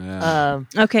 Yeah.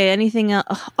 Okay, anything else?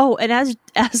 Oh, and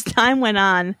as time went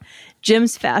on,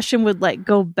 Jim's fashion would like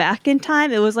go back in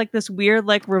time. It was like this weird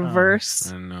like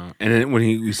reverse. I know. And then when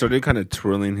he started kind of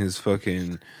twirling his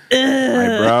fucking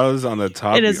eyebrows on the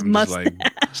top, And his I'm just like,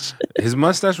 his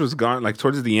mustache was gone. Like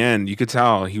towards the end, you could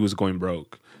tell he was going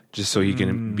broke just so he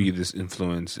can be this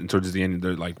influence. And towards the end,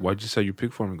 they're like, "Why'd you sell your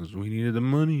pig farm?" He goes, "We needed the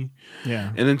money."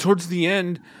 Yeah. And then towards the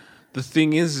end, the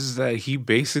thing is that he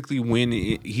basically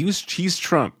he's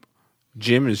Trump.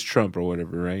 Jim is Trump or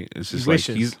whatever, right? It's just like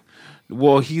wishes.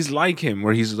 he's like him,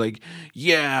 where he's like,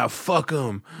 yeah, fuck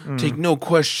him, take no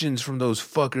questions from those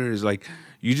fuckers. Like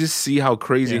you just see how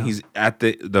crazy Yeah. he's at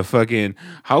the fucking.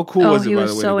 How cool Oh, was it he by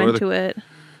was the way so to go into it.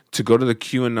 to go to the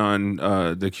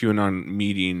QAnon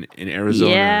meeting in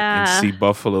Arizona Yeah. and see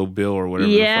Buffalo Bill or whatever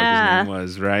Yeah. the fuck his name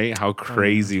was, right? How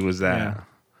crazy was that? Yeah.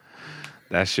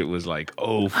 That shit was like,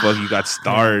 oh fuck, you got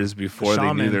stars before they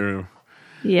knew Shaman. their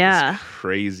Yeah.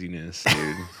 craziness,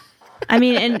 dude. I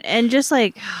mean, and just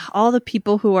like all the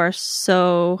people who are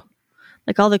so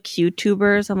like all the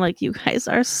Q-tubers, I'm like, you guys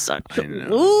are such I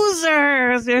know.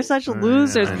 losers. You're such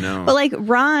losers. I know. But like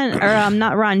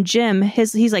not Ron, Jim,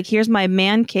 he's like, here's my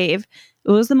man cave. It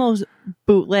was the most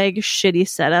bootleg shitty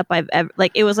setup I've ever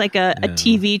like. It was like a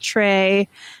TV tray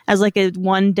as like a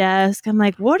one desk. I'm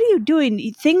like, what are you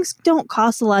doing? Things don't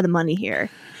cost a lot of money here.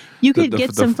 You could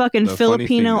get some fucking the funny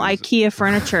Filipino thing is- IKEA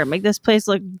furniture, make this place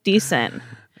look decent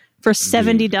for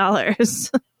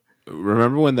 $70.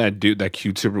 Remember when that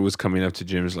Q-tuber was coming up to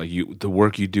Jim? It's like, the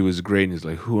work you do is great. And he's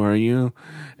like, who are you?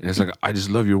 And it's like, I just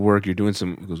love your work. You're doing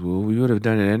some. He goes, well, we would have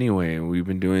done it anyway. And we've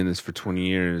been doing this for 20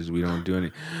 years. We don't do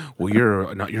any. Well,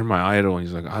 you're my idol. And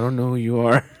he's like, I don't know who you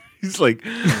are. He's like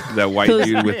that white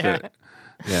dude with it.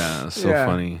 Yeah, so Yeah.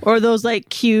 funny. Or those like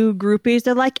Q groupies,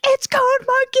 they're like, it's Code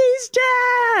Monkey's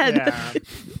dad.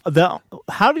 Yeah.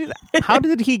 How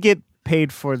did he get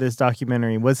paid for this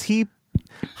documentary? Was he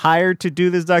hired to do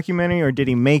this documentary, or did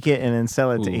he make it and then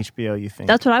sell it to Ooh. HBO? You think?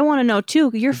 That's what I want to know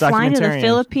too. You're flying to the Documentarian.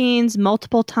 Philippines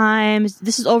multiple times.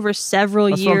 This is over several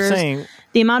That's what I'm years. saying.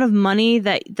 The amount of money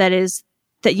that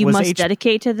you Was must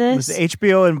dedicate to this. Was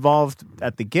HBO involved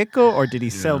at the get-go, or did he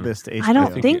sell this to HBO? I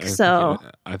don't think so.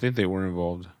 I think they were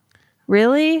involved.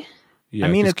 Really? Yeah, I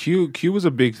mean, 'cause Q was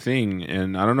a big thing,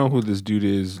 and I don't know who this dude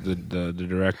is, the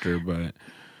director, but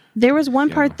There was one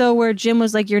part though where Jim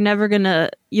was like, you'll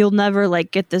never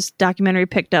like get this documentary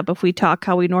picked up if we talk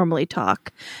how we normally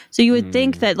talk. So you would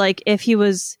think that like if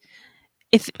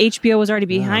HBO was already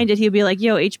behind it, he'd be like,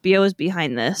 yo, HBO is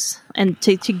behind this, and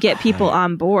to get people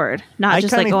on board, not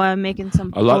just like, oh, I'm making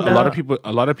some a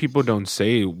lot of people don't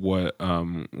say what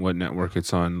network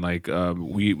it's on. Like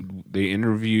we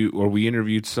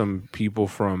interviewed some people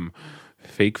from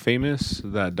Fake Famous,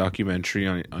 that documentary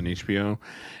on HBO.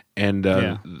 And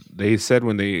they said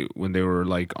when they were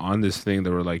like on this thing, they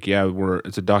were like, yeah,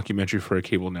 it's a documentary for a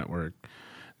cable network.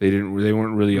 They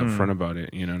weren't really upfront about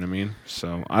it. You know what I mean?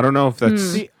 So I don't know if that's.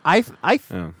 See, I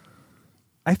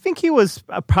think he was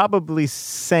probably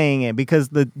saying it because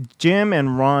the Jim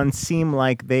and Ron seem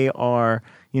like they are,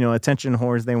 attention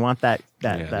whores. They want that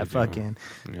fucking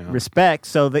respect.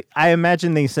 So I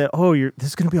imagine they said, "Oh, this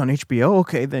is going to be on HBO.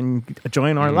 Okay, then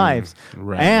join our lives."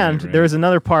 Right, and right. there was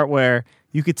another part where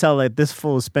you could tell that this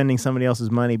fool is spending somebody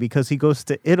else's money because he goes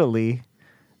to Italy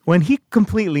when he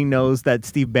completely knows that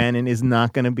Steve Bannon is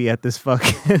not going to be at this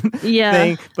fucking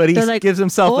thing, but he like, gives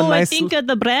himself a nice. I think of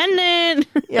the Brandon.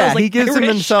 Yeah, like he gives Irish.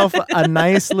 himself a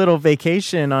nice little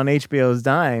vacation on HBO's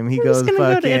dime. He goes gonna go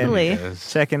to fucking Italy.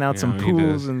 checking out some he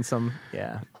pools does. and some.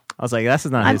 Yeah, I was like, that's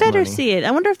not. I his better money. see it. I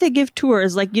wonder if they give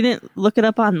tours. Like, you didn't look it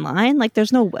up online. Like,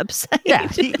 there's no website. Yeah,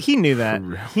 he knew that. For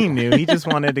real. He knew. He just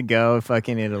wanted to go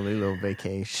fucking Italy, little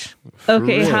vacation.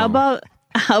 Okay, real.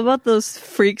 how about those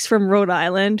freaks from Rhode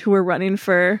Island who were running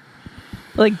for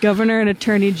like governor and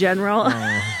attorney general?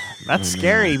 That's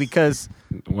scary because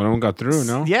One of them got through.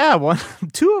 No.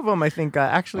 two of them I think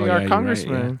actually Oh, yeah, are you're right,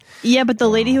 congressmen. Yeah, but the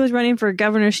lady who was running for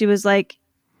governor, she was like,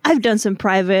 I've done some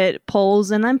private polls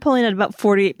and I'm pulling at about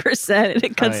 48%. And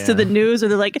it cuts to the news, or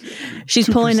they're like, she's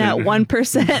pulling at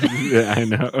 1%. Yeah, I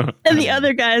know. And the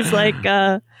other guy's like,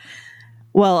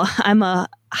 well, I'm a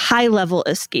high-level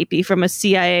escapee from a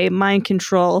CIA mind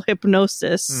control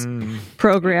hypnosis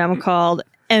program called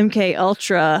MK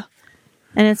Ultra.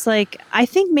 And it's like, I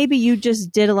think maybe you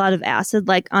just did a lot of acid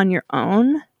like on your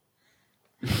own.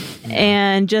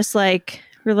 And just like,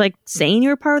 we're like saying you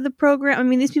were part of the program. I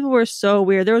mean, these people were so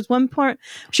weird. There was one part,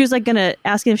 she was like going to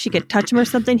ask him if she could touch him or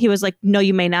something. He was like, no,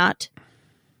 you may not.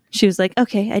 She was like,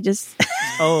 okay, I just...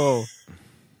 Oh,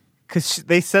 because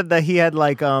they said that he had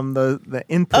like the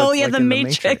input. Oh yeah, like the in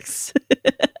Matrix.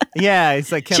 Yeah,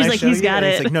 it's like, can She's I like, show he's you? got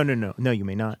And It's it. like, no, you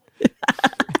may not.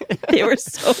 They were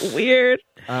so weird.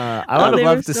 I would have they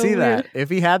loved were to so see that. weird. If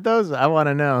he had those, I want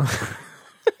to know.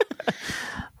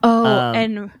 Oh,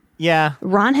 and Yeah.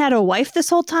 Ron had a wife this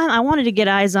whole time. I wanted to get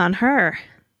eyes on her.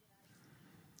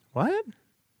 What?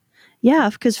 Yeah,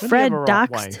 because When did Fred he have a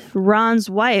doxed wife? Ron's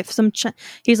wife.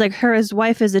 He's like, his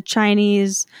wife is a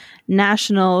Chinese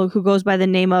national who goes by the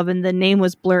name of, and the name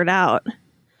was blurred out.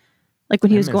 Like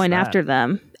when he was missed going that. after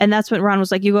them. And that's when Ron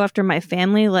was like, you go after my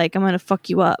family? Like, I'm going to fuck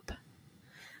you up.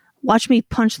 Watch me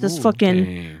punch this fucking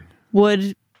Dang.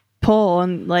 wood pole.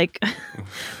 And like,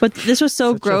 but this was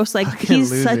so gross. Like, Fucking he's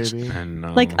loser, such... dude. I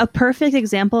know. Like a perfect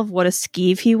example of what a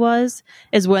skeeve he was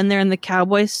is when they're in the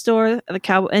cowboy store,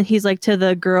 and he's like to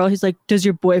the girl, he's like, "Does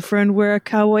your boyfriend wear a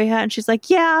cowboy hat?" And she's like,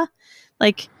 "Yeah."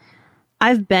 Like,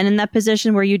 I've been in that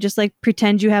position where you just like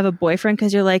pretend you have a boyfriend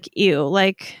because you're like, "Ew,"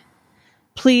 like,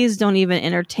 please don't even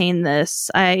entertain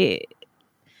this.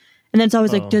 And then it's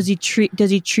always like, does he treat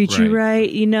you right?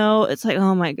 You know, it's like,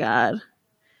 oh my god.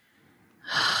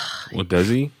 Well, does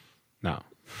he? No.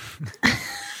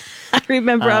 I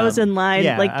remember I was in line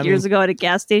yeah, years ago at a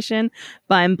gas station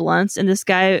buying blunts, and this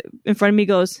guy in front of me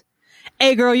goes,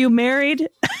 "Hey girl, you married?"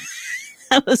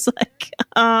 I was like,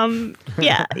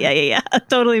 yeah,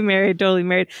 totally married,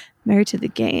 married to the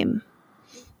game,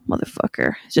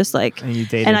 motherfucker. Just like, And you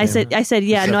dated and I him said,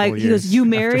 yeah, no. several He goes, years "You after.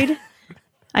 married?"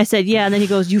 I said, "Yeah," and then he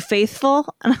goes, "You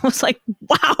faithful?" And I was like,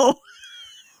 wow,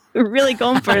 we're really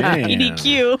going for the Damn.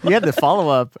 PDQ. You had the follow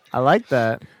up. I like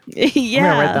that. I'm Yeah,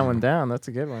 gonna write that one down. That's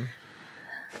a good one.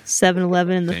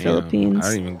 7-Eleven in the Damn. Philippines. I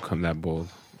don't even come that bold.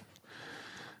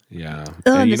 Yeah.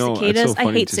 Oh, And the cicadas. I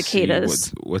funny hate to see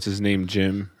cicadas. What's his name,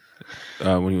 Jim?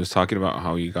 When he was talking about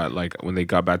how he got when they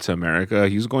got back to America,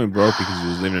 he was going broke because he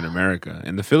was living in America.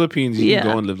 In the Philippines, you Yeah.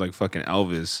 can go and live like fucking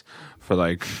Elvis for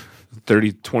like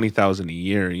 20,000 a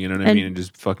year. You know what I And- mean? And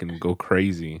just fucking go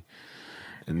crazy.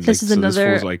 And This is so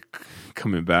another- This fool's like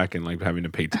coming back and like having to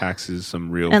pay taxes, some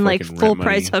real and like fucking full rent money.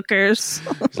 price hookers.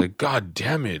 He's like, God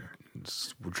damn it.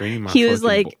 We're draining my He was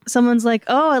fucking like, someone's like,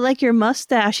 "Oh, I like your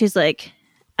mustache." He's like,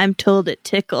 "I'm told it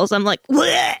tickles." I'm like,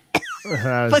 "Bleh!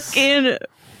 Fucking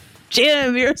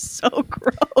Jim, you're so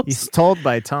gross." He's told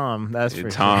by Tom. That's for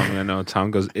Tom, sure. I know.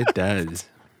 Tom goes, it does.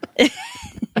 It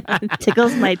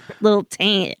tickles my little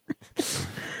taint.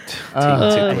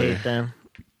 I hate them.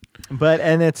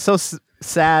 And it's so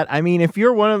sad. I mean, if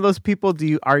you're one of those people,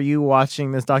 are you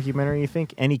watching this documentary? You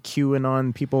think any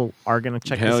QAnon people are gonna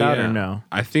check Hell this out yeah. or no?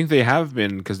 I think they have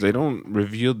been because they don't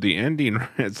reveal the ending.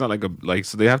 It's not like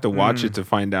so they have to watch it to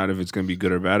find out if it's gonna be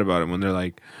good or bad about it. When they're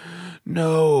like,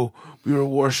 no, we were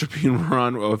worshiping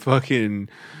Ron. Fucking,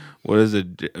 what is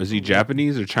it? Is he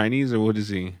Japanese or Chinese or what is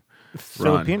he?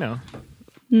 Filipino.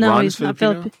 No, Ron's he's not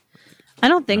Filipino? Filipino. I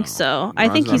don't think so. I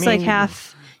think Ron's he's not like Filipino.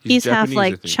 half. He's He's half Japanese, I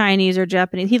like think. Chinese or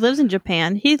Japanese. He lives in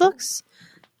Japan. He looks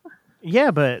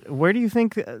Yeah, but where do you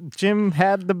think Jim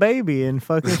had the baby in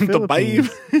fucking The babe.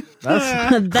 Philippines?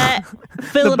 That's, that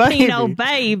Filipino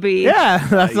baby. yeah,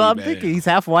 that's what I'm Baby. thinking. He's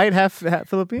half white, half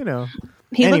Filipino.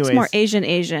 He looks more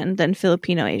Anyways. Asian than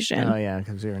Filipino Asian. Oh yeah,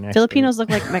 because you're an expert. Filipinos look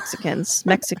like Mexicans,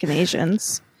 Mexican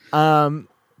Asians.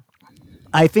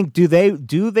 I think do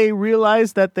they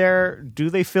realize that do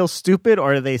they feel stupid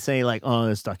or do they say like, oh,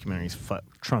 this documentary's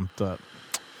trumped up?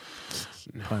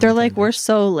 They're like, we're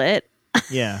so lit.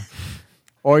 Yeah.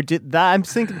 Or did that?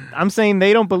 I'm saying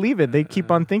they don't believe it. They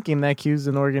keep on thinking that Q's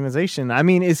an organization. I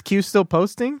mean, is Q still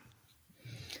posting?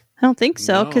 I don't think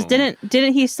so. Because No.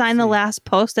 didn't he sign the last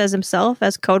post as himself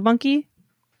as Code Monkey?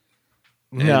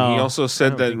 And No. he also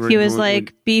said that He was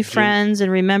like, be friends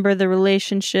and remember the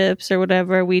relationships or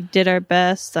whatever. We did our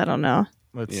best. I don't know.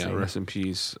 Let's yeah, see. rest in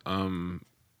peace.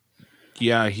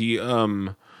 Yeah, he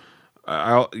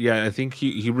I think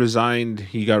he resigned.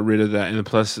 He got rid of that, and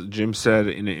plus Jim said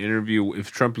in an interview, if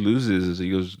Trump loses,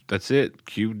 he goes, "That's it.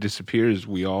 Q disappears.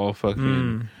 We all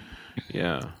fucking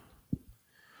yeah."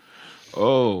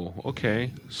 Oh,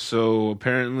 okay. So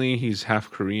apparently he's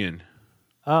half Korean.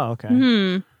 Oh,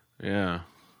 okay. Yeah,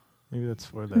 Maybe that's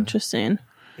for the. Interesting.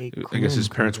 I guess his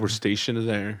parents were stationed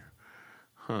there.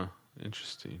 Huh.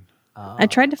 Interesting. I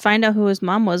tried to find out who his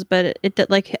mom was, but it did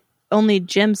like only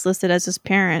Jim's listed as his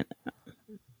parent.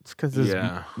 It's because his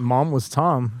Yeah. mom was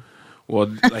Tom.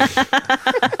 Well, like,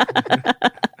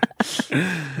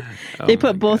 They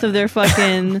put both of their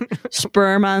fucking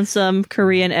sperm on some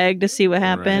Korean egg to see what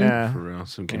happened. Yeah. for real,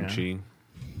 some kimchi.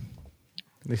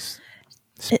 They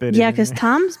spit it Yeah, in because there.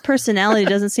 Tom's personality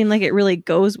doesn't seem like it really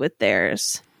goes with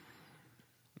theirs.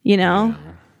 You know?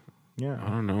 I Yeah.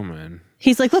 don't know, man.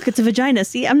 He's like, look, it's a vagina.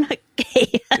 See, I'm not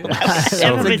gay. That's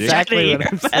I'm a exactly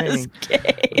vagina. what I'm You're saying.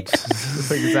 gay.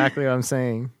 That's exactly what I'm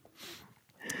saying.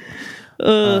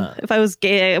 If I was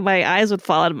gay, my eyes would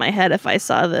fall out of my head if I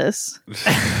saw this.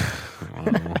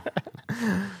 Wow.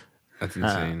 That's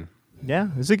insane. Yeah,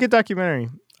 it's a good documentary.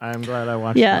 I'm glad I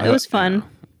watched Yeah, it. it was fun.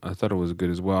 I thought it was good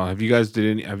as well. Have you guys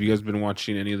been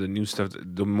watching any of the new stuff?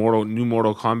 The new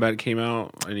Mortal Kombat came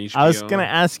out on HBO. I was gonna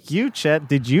ask you, Chet.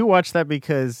 Did you watch that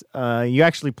because you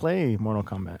actually play Mortal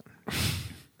Kombat?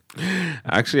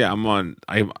 Actually, I'm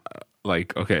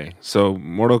like, okay, so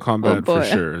Mortal Kombat boy. for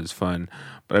sure is fun.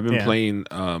 But I've been Yeah. playing.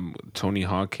 Tony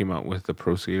Hawk came out with the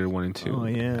Pro Skater 1 and 2. Oh,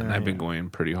 yeah, and I've been yeah. going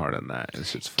pretty hard on that.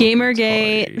 It's just fucking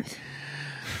Gamergate.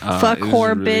 Fuck it was whore,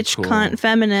 really bitch, cool. cunt,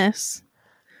 feminist.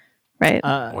 Right.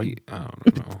 Wait, I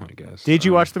don't know. I guess. Did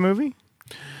you watch the movie?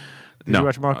 Did No, you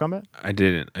watch Mortal Kombat? I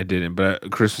didn't. But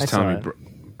Chris was I saw telling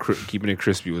me, keeping it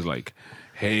crispy was like,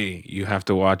 "Hey, you have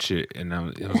to watch it." And I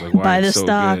was like, "Why? Buy It's the so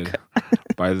stock." good.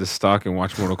 Buy the stock and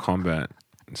watch Mortal Kombat."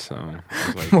 So I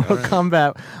was like, Mortal "All right."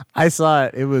 Kombat. I saw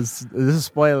it. This is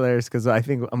spoilers because I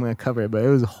think I'm gonna cover it, but it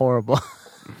was horrible.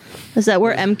 Is that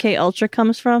where MK Ultra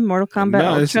comes from? Mortal Kombat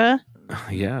No, it's- Ultra?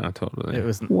 Yeah, totally. It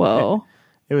was. Whoa.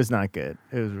 It was not good.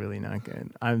 It was really not good.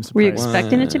 I'm surprised. Were you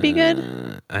expecting it to be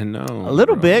good? I know A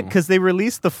little bro. bit because they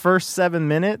released the first 7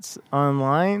 minutes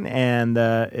online, and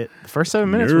the first 7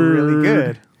 minutes were really Nerd.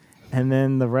 good, and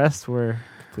then the rest were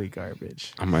complete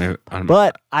garbage. I'm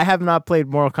But I have not played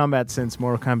Mortal Kombat since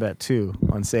Mortal Kombat 2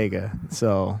 on Sega,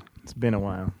 so it's been a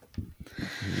while.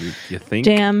 you think?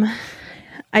 Damn.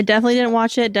 I definitely didn't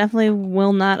watch it. Definitely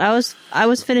will not. I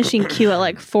was finishing Q at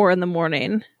like 4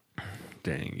 a.m.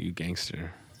 Dang, you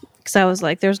gangster. because I was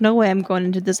like, "There's no way I'm going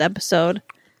into this episode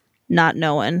not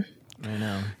knowing." I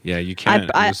know. Yeah, you can't.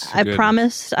 It I was good.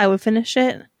 promised I would finish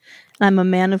it. I'm a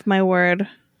man of my word.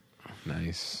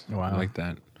 Nice. Wow. I like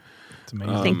that. It's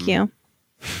amazing. Thank you.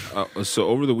 So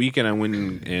over the weekend, I went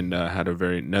and had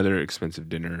another expensive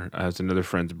dinner. It was another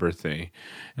friend's birthday,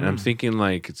 and I'm thinking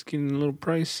like it's getting a little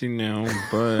pricey now,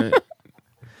 but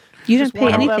You didn't pay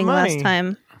want all that anything money. last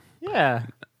time. Yeah.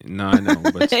 No, I know,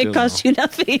 but still, It cost you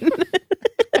nothing.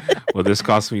 well, this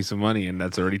cost me some money, and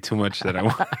that's already too much that I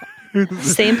want.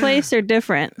 Same place or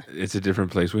different? It's a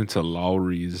different place. We went to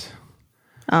Lowry's.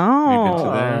 Have you been to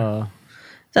Oh, there?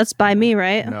 that's by me,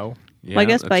 right? No. Yeah, Well, I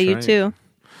guess by that's you right. too.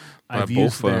 I've both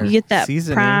used of them. their You get that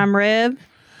seasoning. prime rib.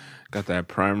 Got that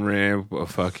prime rib.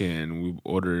 We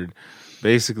ordered.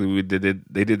 Basically, we did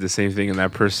it. They did the same thing, and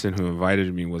that person who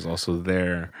invited me was also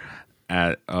there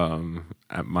at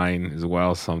mine as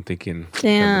well. So I'm thinking,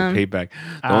 Damn. payback.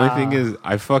 The only thing is,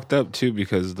 I fucked up too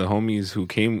because the homies who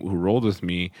rolled with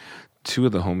me, 2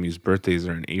 of the homies' birthdays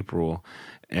are in April,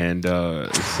 and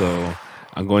so.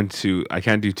 I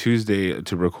can't do Tuesday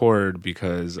to record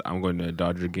because I'm going to a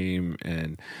Dodger game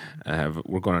and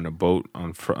we're going on a boat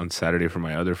on Saturday for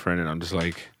my other friend, and I'm just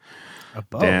like, A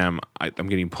boat. damn, I'm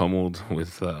getting pummeled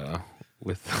with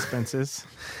Expenses.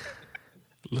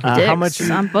 Dicks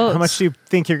on boats. How much do you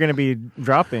think you're going to be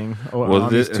dropping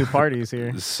on these 2 parties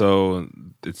here? So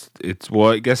it's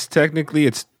well, I guess technically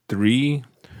it's 3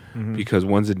 because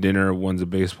one's a dinner, one's a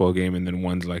baseball game, and then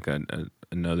one's like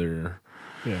another.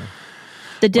 Yeah.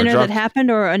 The dinner dropped- that happened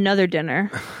or another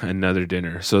dinner? Another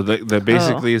dinner. So the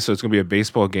basically, so it's gonna be a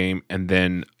baseball game and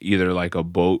then either like a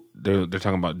boat. They're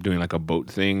talking about doing like a boat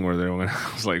thing where they're gonna.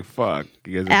 I was like, fuck,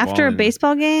 you guys. Are After a balling.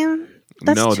 baseball game?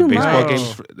 That's no, too the baseball much.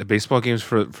 games. The baseball games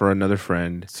for another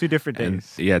friend. It's 2 different And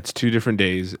days. yeah, it's 2 different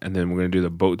days, and then we're gonna do the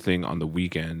boat thing on the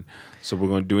weekend. So we're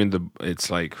going doing the.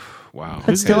 It's like, wow.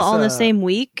 But still this, all in the same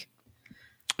week?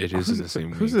 It is in the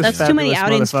same who's week. this That's too many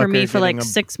fabulous outings for me motherfucker for like getting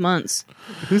 6 months.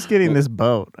 Who's getting this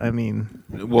boat? I mean,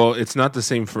 Well, it's not the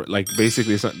same for like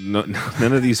basically. It's not.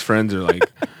 None of these friends are like.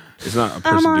 It's not a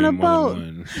person I'm on doing a more boat.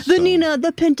 than one. The so- Nina,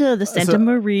 the Pinta, the Santa So-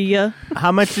 Maria.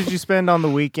 how much did you spend on the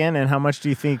weekend, and how much do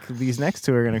you think these next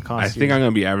 2 are going to cost I you? think I'm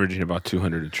gonna be averaging about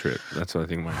 200 a trip. That's what I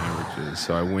think my average is.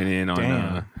 So I went in on.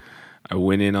 Damn. I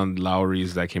went in on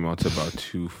Lowry's. That came out to about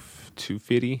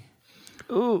 250.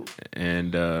 Ooh.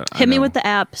 And Hit me with the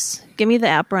apps. Give me the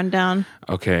app rundown.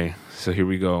 Okay, so here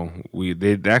we go.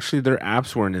 Their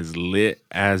apps weren't as lit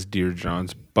as Dear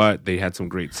John's, but they had some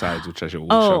great sides, which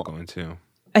shall go into.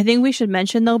 I think we should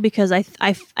mention though, because I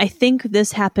think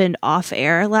this happened off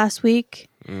air last week.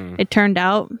 It turned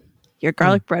out your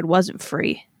garlic bread wasn't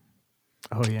free.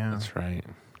 Oh, yeah. That's right.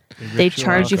 They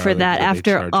charge you for that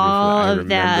after all of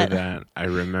that. I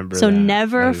remember. So that.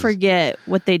 never That is- forget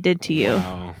what they did to you.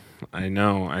 Wow. I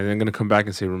know. I'm gonna come back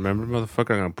and say, "Remember,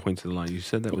 motherfucker!" I'm gonna point to the line. You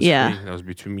said that was Yeah. free. That was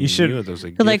between me You and should- you. That was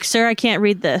They're like, sir, I can't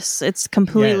read this. It's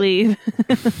completely.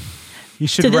 You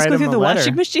should Did this write go him through a the letter.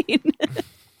 washing machine?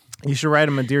 You should write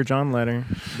him a Dear John letter.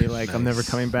 Be like, I'm never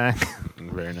coming back.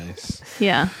 very nice.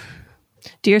 Yeah.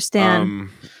 Dear Stan.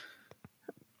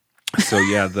 So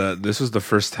yeah, this was the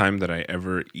first time that I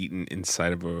ever eaten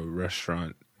inside of a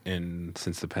restaurant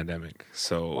since the pandemic.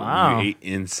 So Wow. we ate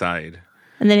inside.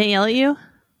 And they didn't yell at you?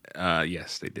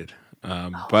 Yes, they did.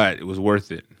 But it was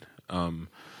worth it.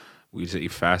 We just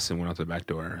ate fast and went out the back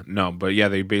door. No, but yeah,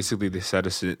 they set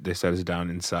us down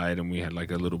inside, and we had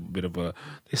like a little bit of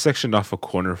they sectioned off a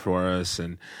corner for us,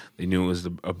 and they knew it was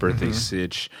a birthday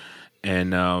sitch.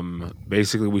 And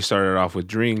basically, we started off with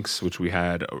drinks, which we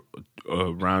had a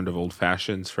round of old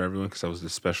fashions for everyone because that was the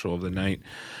special of the night.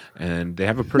 And they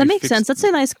have a pretty That makes sense. That's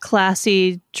a nice,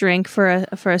 classy drink for a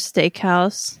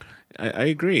steakhouse. I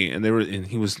agree, and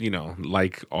he was,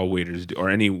 like all waiters do, or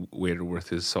any waiter worth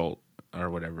his salt or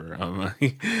whatever.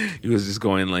 He was just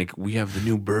going like, "We have the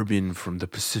new bourbon from the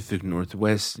Pacific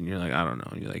Northwest," and you're like, "I don't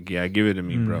know." You're like, "Yeah, give it to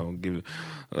me, bro. Give it."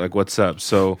 Like, what's up?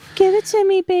 So Give it to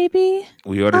me, baby.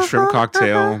 we ordered shrimp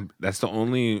cocktail. That's the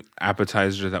only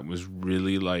appetizer that was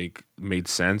really like made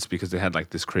sense because they had like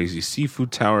this crazy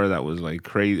seafood tower that was like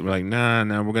crazy. We're like, nah,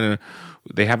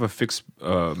 they have a fixed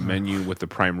menu with the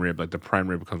prime rib. Like the prime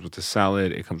rib comes with the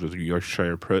salad. It comes with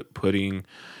Yorkshire pudding,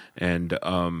 and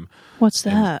What's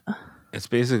that? it's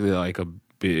basically like a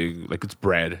big, like it's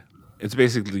bread. It's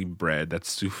basically bread that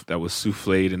was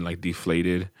souffled and like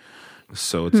deflated.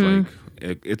 So it's like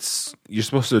it's you're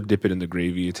supposed to dip it in the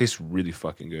gravy. It tastes really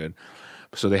fucking good.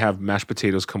 So they have mashed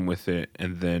potatoes come with it,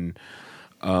 and then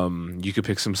you could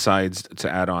pick some sides to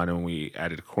add on. And we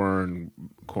added cream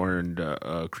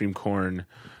corn,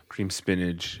 cream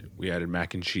spinach. We added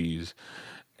mac and cheese,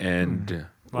 and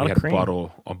we of had cream. a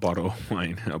bottle of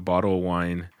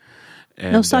wine.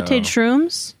 And, No sauteed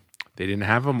shrooms? They didn't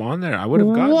have them on there. I would have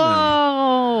gotten them.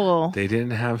 Whoa. They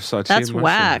didn't have sauteed That's mushrooms.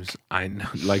 whack. I know.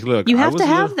 Like, look, You I have was to a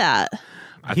have little- that.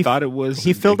 I thought it was.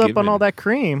 He filled a up on given. all that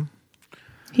cream.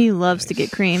 He loves to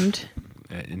get creamed.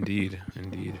 Indeed.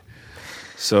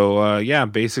 So yeah,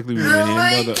 basically we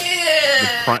went in.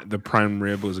 the prime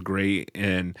rib was great,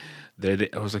 and I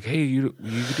was like, hey, you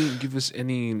didn't give us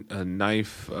any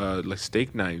knife, like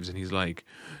steak knives, and he's like,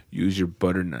 use your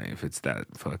butter knife. It's like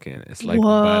butter.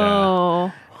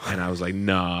 Whoa. And I was like,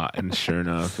 nah. And sure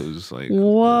enough, it was like,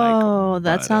 Whoa, like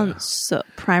that butter. sounds so.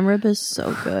 Prime rib is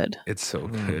so good. It's so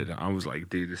good. I was like,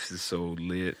 dude, this is so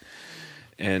lit.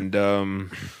 And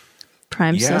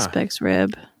Prime yeah. suspects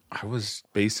rib. I was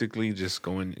basically just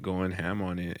going ham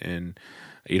on it, and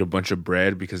I ate a bunch of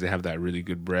bread because they have that really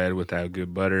good bread with that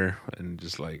good butter, and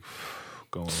just like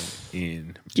going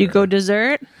in. Do you go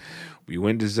dessert? We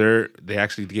went dessert. They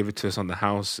actually gave it to us on the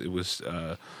house. It was. Are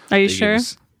you they gave sure?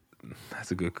 us-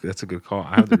 that's a good call.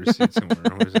 I have the receipt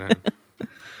somewhere. Where's that?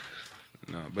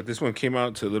 No, but this one came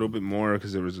out to a little bit more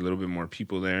because there was a little bit more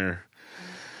people there.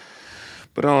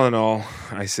 But all in all,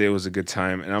 I say it was a good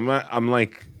time, and I'm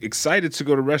like excited to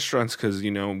go to restaurants because we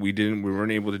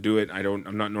weren't able to do it.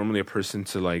 I'm not normally a person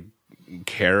to like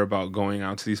care about going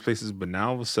out to these places, but now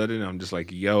all of a sudden I'm just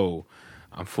like, yo,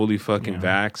 I'm fully fucking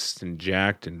vaxxed and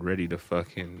jacked and ready to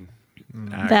fucking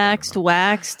act. Vaxxed,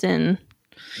 waxed, and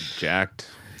Jacked.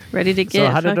 ready to get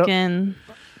how did fucking.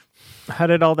 How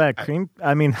did all that cream?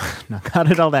 I mean, how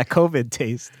did all that COVID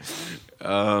taste? It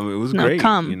was No, great.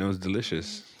 cum. It was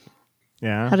delicious.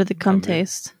 Yeah. How did the cum Cum, yeah.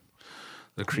 taste?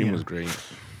 The cream was great.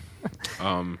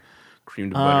 Cream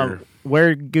to butter.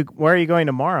 Where are you going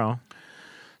tomorrow?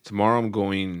 Tomorrow I'm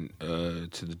going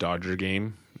to the Dodger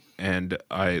game, and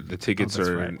the tickets that's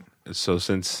are right.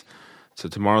 so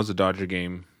tomorrow's the Dodger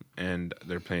game, and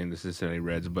they're playing the Cincinnati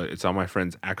Reds, but it's on my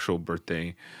friend's actual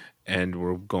birthday, and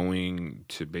we're going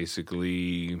to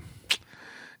basically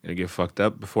get fucked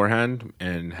up beforehand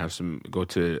and have go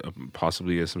to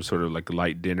possibly some sort of like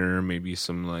light dinner, maybe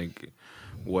some like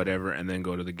whatever, and then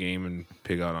go to the game and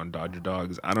pig out on Dodger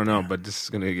dogs. I don't know, but this is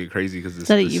gonna get crazy because Is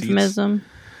that a euphemism?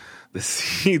 The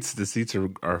seats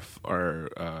are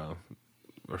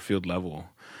field level,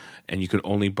 and you can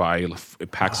only buy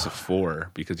packs of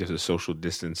 4 because you have to social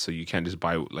distance. So you can't just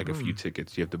buy like a few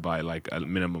tickets. You have to buy like a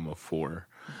minimum of 4.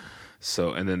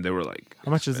 So and then they were like,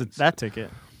 How much is it that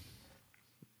ticket?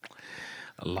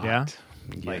 a lot. Yeah?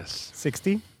 Yes,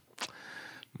 60?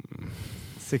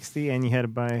 60, and you had to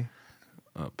buy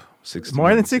up 60.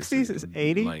 more than 60?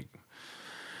 80? Like,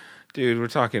 dude, we're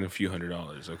talking a few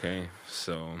 $100s. Okay,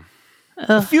 so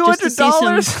a few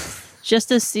 $100? Just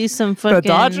to see some The fucking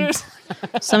Dodgers?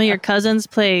 some of your cousins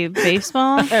play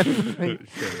baseball. Your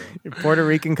Puerto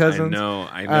Rican cousins?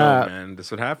 I know, man.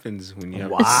 That's what happens when you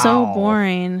have. It's so Wow.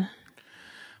 boring.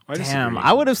 I Damn, disagree.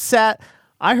 I would have sat.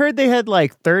 I heard they had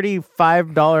like $35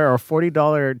 or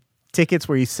 $40 tickets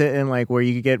where you sit in, like where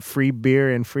you could get free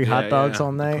beer and free hot dogs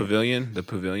all night. The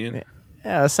pavilion.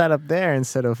 Yeah, I sat up there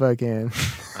instead of fucking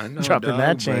I know, dropping dog,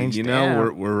 that but, change. You know,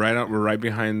 Damn. we're right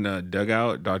behind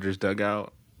Dodgers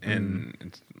dugout,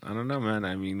 and I don't know, man.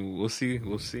 I mean, we'll see.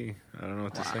 I don't know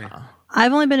what to say.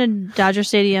 I've only been to Dodger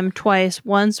Stadium twice.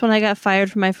 Once when I got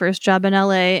fired from my first job in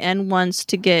LA, and once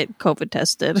to get COVID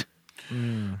tested.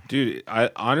 Dude, I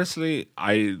honestly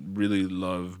really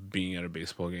love being at a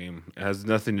baseball game. It has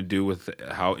nothing to do with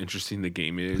how interesting the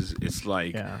game is. It's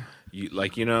like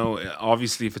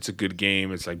obviously if it's a good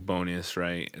game, it's like bonus,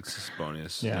 right? It's just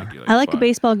bonus. Yeah. You're I like a fuck.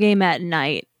 baseball game at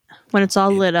night when it's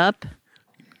all lit up.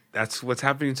 That's what's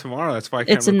happening tomorrow. That's why I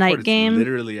can't It's a record. night It's game?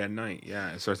 literally at night.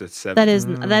 Yeah, it starts at 7.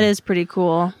 That is pretty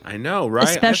cool. I know, right?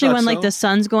 I Especially thought when like so. the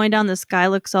sun's going down, the sky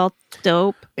looks all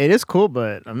dope. It is cool,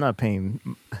 but I'm not paying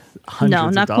hundreds No,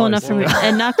 of not cool dollars enough for me, it.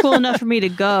 and not cool enough for me to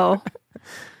go.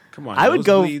 Come on, I would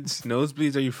go-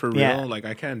 Nosebleeds? Are you for real? Yeah. Like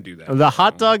I can't do that. The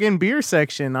hot dog and beer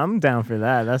section, I'm down for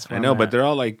that. That's I fine. know, but they're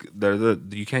all like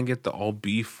you can't get the all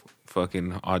beef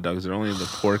fucking hot dogs. They're only the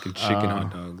pork and chicken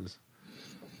hot dogs.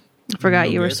 I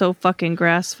forgot you were good. so fucking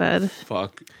grass fed.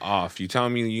 Fuck off! You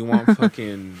telling me you want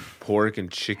fucking pork and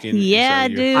chicken? Yeah,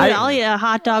 inside your dude, fucking- I'll eat a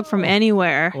hot dog from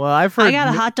anywhere. Well, I've heard. I got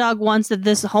a hot dog once that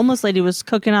this homeless lady was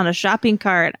cooking on a shopping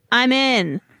cart. I'm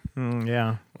in.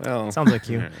 Yeah, Well, sounds like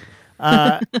you.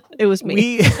 It was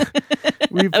me.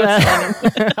 We've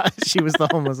she was the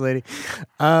homeless lady.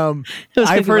 I was I've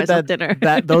cooking heard myself that dinner.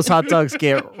 that those hot dogs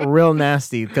get real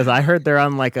nasty because I heard they're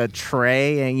on like a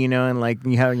tray and and like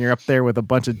you're up there with a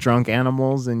bunch of drunk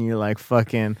animals and you're like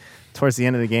fucking towards the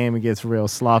end of the game, it gets real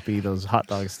sloppy. Those hot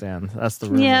dog stands. That's the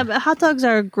rumor. Yeah, but hot dogs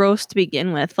are gross to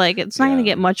begin with. Like, it's not going to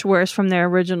get much worse from their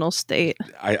original state.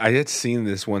 I had seen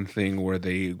this one thing where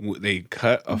they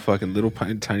cut a fucking little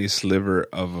tiny sliver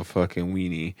of a fucking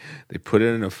weenie. They put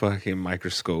it in a fucking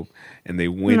microscope and they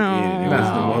went in. It was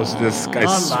the most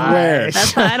disgusting. I swear.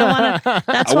 That's why I don't want to.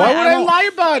 That's Why why would I lie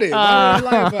about it? Why would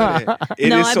I lie about it? It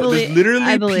No, is I so, believe- there's literally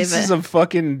I believe pieces it. of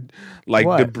fucking like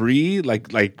What? debris,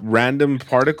 like random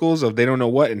particles of they don't know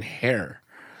what and hair.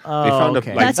 Oh, They found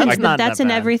okay. a like, That's in, like not that's that in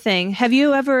bad. everything. Have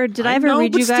you ever? Did I ever know,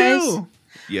 read but you guys still.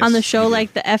 Yes, on the show you did.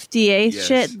 like the FDA Yes.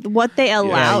 shit? What they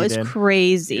allow you is did.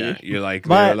 crazy. Yeah, you're like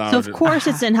But- they're allowed So of to- course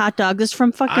it's in hot dogs. It's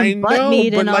from I fucking butt know,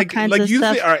 meat but and all like, kinds like of you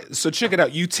stuff. all right, so check it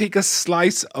out. You take a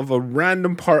slice of a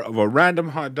random part of a random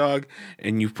hot dog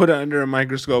and you put it under a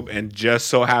microscope, and just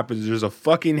so happens there's a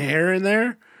fucking hair in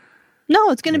there. No,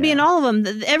 it's going to be in all of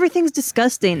them. Everything's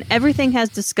disgusting. Everything has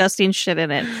disgusting shit in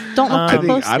it. Don't look I too think-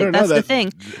 closely. I don't know, That's the that-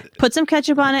 thing. Put some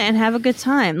ketchup on it and have a good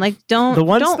time. Like don't The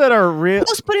ones don't, that are real.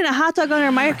 Who's putting a hot dog under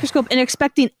a microscope and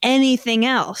expecting anything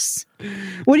else?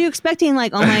 What are you expecting?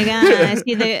 Like, oh my god, I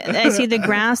see the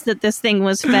grass that this thing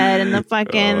was fed and the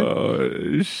fucking.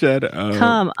 Oh, shut up!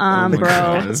 Come on, my bro.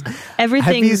 God.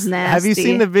 Everything's nasty. Have you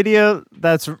seen the video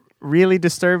that's really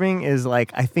disturbing? Is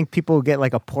like, I think people get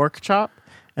like a pork chop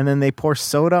and then they pour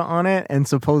soda on it and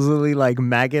supposedly like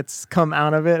maggots come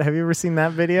out of it. Have you ever seen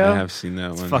that video? I have seen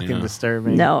that It's one. fucking yeah.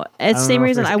 disturbing. No, I it's don't the same know if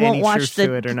reason there's I won't any watch truth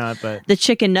to it or not, but the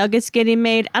chicken nuggets getting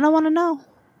made. I don't want to know.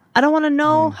 I don't want to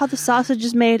know how the sausage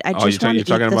is made. I Oh, just want to you're eat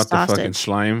talking the about the fucking sausage.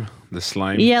 slime, the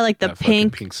slime. Yeah, like the That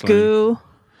fucking pink, slime. goo.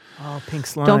 oh, pink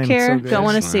slime. Don't care. so good. Don't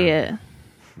want to Slime. see it.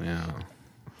 Yeah.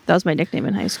 That was my nickname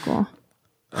in high school.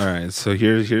 All right, so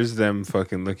here's them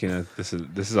fucking looking at this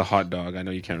is a hot dog. I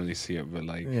know you can't really see it, but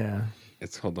like Yeah.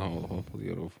 it's hold on, hopefully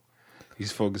it'll.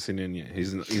 He's focusing in yet.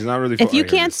 He's not really. If you right,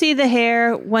 can't see the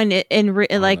hair when it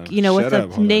like on. you know with Shut the up,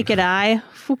 hold on. naked eye,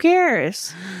 who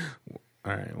cares?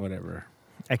 All right, whatever.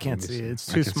 I can't Let me see it. It's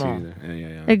I too can see small. it.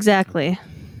 Yeah. Exactly.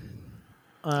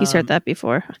 He's heard that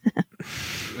before.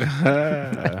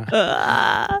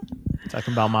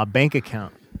 Talking about my bank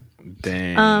account.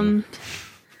 Damn.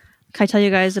 Can I tell you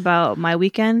guys about my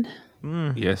weekend?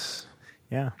 Yes,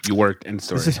 Yeah. you worked in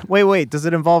story. Wait. Does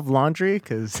it involve laundry?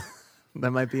 Because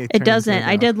that might be. It doesn't.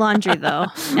 I did laundry though,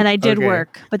 and I did Okay.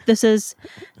 work. But this is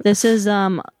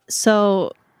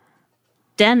so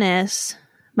Dennis,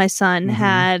 my son,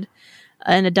 had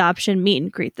an adoption meet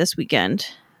and greet this weekend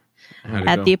How'd it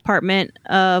at go? the apartment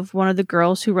of one of the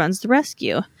girls who runs the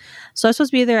rescue. So I was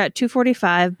supposed to be there at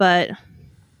 2:45, but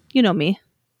you know me,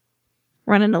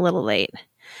 running a little late.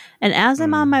 And as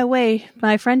I'm on my way,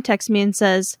 my friend texts me and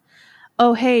says,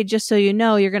 "Oh, hey, just so you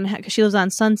know, you're gonna because she lives on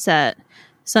Sunset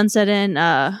in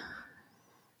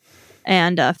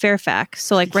Fairfax,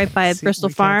 so like right by See, Bristol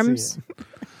we can't Farms." see it.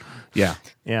 Yeah.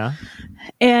 Yeah.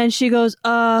 And she goes,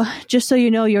 just so you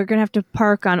know, you're going to have to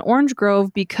park on Orange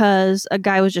Grove because a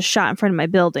guy was just shot in front of my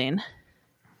building.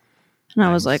 And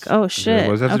I was like, oh, shit.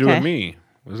 What does that have to okay. do with me?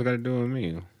 What does it got to do with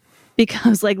me?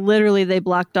 Because, like, literally they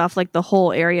blocked off, like, the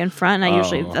whole area in front. And I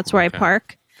usually, that's where okay. I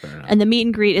park. Fair enough. And the meet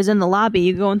and greet is in the lobby.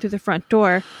 You go in through the front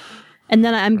door. And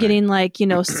then I'm getting, like, you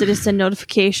know, citizen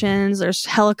notifications. There's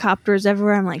helicopters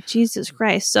everywhere. I'm like, Jesus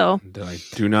Christ. So, They're like,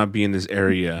 do not be in this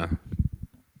area.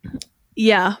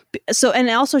 yeah. So, and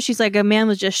also she's like, a man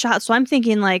was just shot. So I'm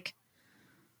thinking, like,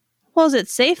 well, is it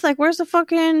safe? Like, where's the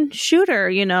fucking shooter,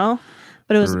 you know?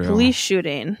 But it was a real. police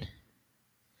shooting.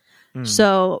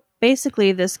 So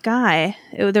basically, this guy,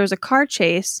 there was a car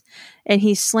chase, and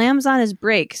he slams on his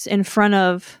brakes in front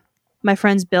of my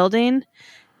friend's building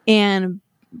and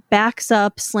backs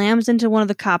up, slams into one of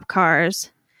the cop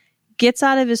cars, gets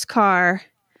out of his car,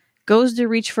 goes to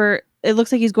reach for, it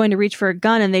looks like he's going to reach for a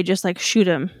gun, and they just like shoot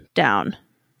him down.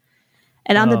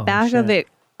 And on the Oh, back of shit. it,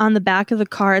 on the back of the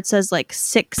car, it says like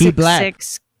Be black.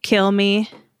 666, kill me.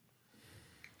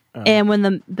 And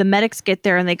when the medics get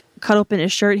there and they cut open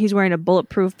his shirt, he's wearing a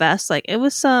bulletproof vest. Like, it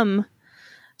was some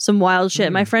wild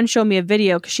shit. My friend showed me a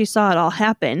video because she saw it all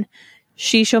happen.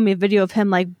 She showed me a video of him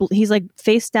like he's like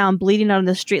face down, bleeding out in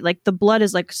the street. Like the blood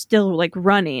is like still like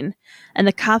running, and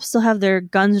the cops still have their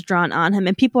guns drawn on him,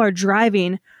 and people are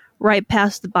driving right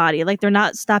past the body. Like they're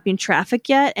not stopping traffic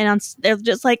yet, and they're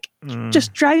just like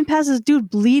just driving past this dude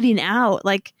bleeding out.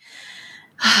 Like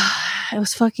it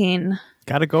was fucking.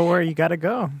 Gotta go where you gotta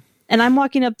go. And I'm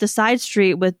walking up the side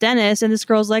street with Dennis, and this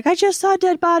girl's like, I just saw a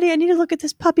dead body. I need to look at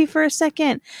this puppy for a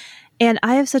second. And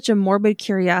I have such a morbid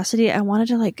curiosity. I wanted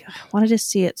to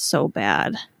see it so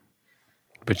bad.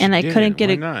 But you and I couldn't didn't. get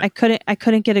Why not? I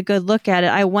couldn't get a good look at it.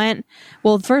 I went,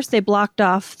 well, first they blocked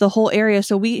off the whole area,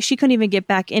 so she couldn't even get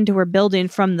back into her building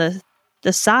from the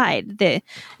side.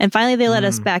 And finally they let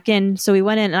us back in, so we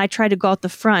went in, and I tried to go out the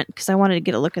front because I wanted to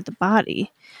get a look at the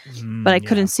body, but I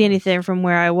couldn't see anything from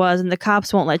where I was, and the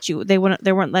cops won't let you. They weren't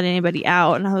letting anybody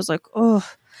out, and I was like, oh.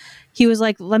 He was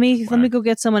like, let me go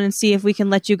get someone and see if we can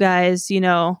let you guys,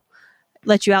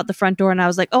 let you out the front door. And I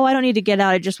was like, oh, I don't need to get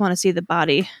out. I just want to see the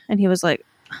body. And he was like,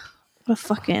 what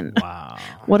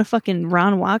a fucking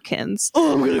Ron Watkins.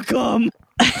 Oh, I'm gonna come.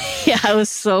 Yeah, I was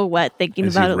so wet thinking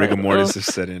As about it. rigor like, mortis is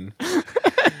set in. Do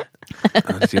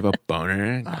you have a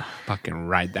boner? Fucking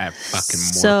ride that fucking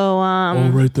more. So,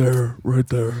 right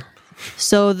there.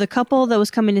 So the couple that was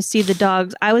coming to see the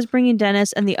dogs, I was bringing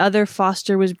Dennis, and the other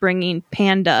foster was bringing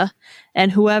Panda,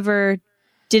 and whoever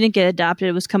didn't get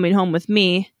adopted was coming home with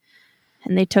me,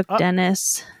 and they took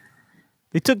Dennis.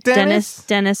 They took Dennis?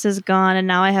 Dennis is gone, and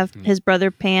now I have his brother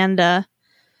Panda.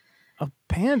 A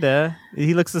panda?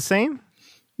 He looks the same?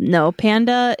 No,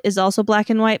 Panda is also black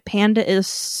and white. Panda is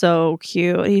so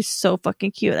cute. He's so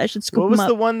fucking cute. I should scoop What him was up.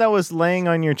 the one that was laying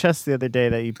on your chest the other day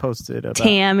that you posted about?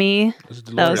 Tammy. That was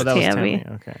Oh, that was Tammy. Tammy.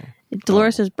 Okay.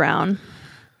 Dolores is brown.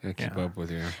 Gotta keep up with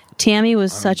you. Tammy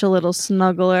was such a little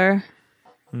snuggler.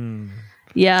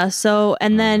 Yeah. So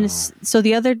so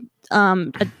the other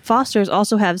fosters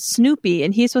also have Snoopy,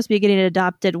 and he's supposed to be getting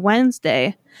adopted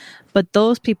Wednesday, but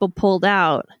those people pulled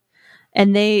out,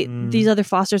 and these other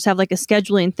fosters have like a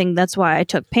scheduling thing. That's why I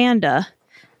took Panda,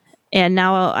 and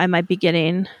now I might be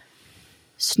getting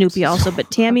Snoopy also. But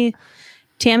Tammy's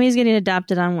getting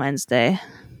adopted on Wednesday.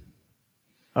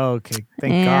 Okay.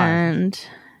 Thank God.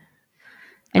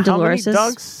 And How Dolores many is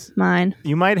dogs? mine.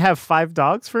 You might have 5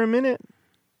 dogs for a minute?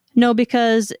 No,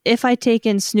 because if I take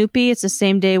in Snoopy, it's the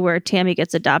same day where Tammy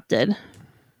gets adopted.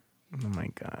 Oh my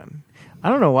God. I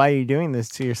don't know why you're doing this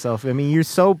to yourself. I mean, you're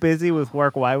so busy with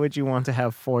work. Why would you want to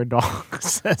have 4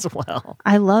 dogs as well?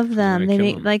 I love them. gonna They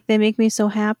kill make 'em. they make me so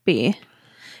happy.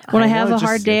 When I, I have know, a just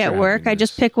hard day get at your work, I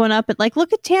just happiness. pick one up and like,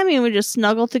 look at Tammy, and we just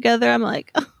snuggle together. I'm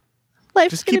like, oh,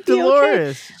 life's Just gonna keep be okay.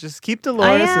 Dolores. Just keep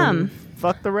Dolores am. and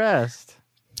fuck the rest.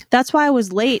 That's why I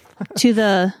was late to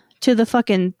the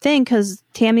fucking thing, because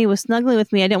Tammy was snuggling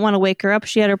with me. I didn't want to wake her up.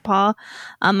 She had her paw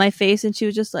on my face, and she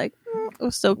was just like, it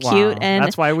was so cute. Wow. And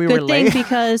That's why we good were thing late?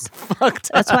 because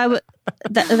Fucked that's why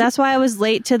that's why I was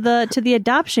late to the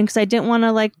adoption, because I didn't want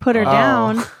to like put her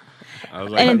down. I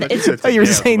was like, And that's it's- Oh, you were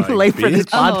damn, saying like, late for this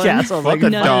bitch. podcast. I was Fuck like, a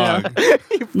no, dog.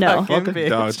 No, Fuck a bitch.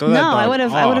 dog. Throw that no, dog I would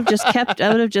have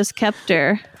off. just kept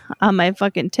her on my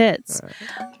fucking tits.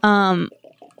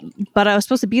 But I was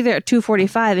supposed to be there at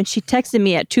 2:45, and she texted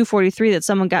me at 2:43 that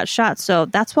someone got shot. So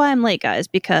that's why I'm late, guys,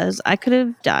 because I could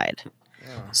have died.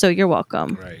 So you're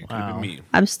welcome. Right. Wow. Keep it me.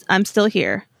 I'm still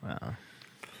here.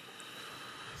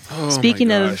 Oh, Speaking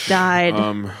my of gosh. died,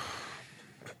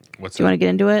 What's do you want to get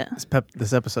into it?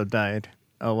 This episode died.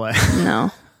 Oh, what?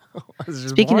 No. Is there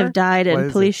Speaking more? of died What and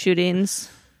is police it? shootings,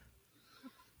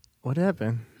 What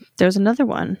happened? there's another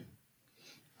one.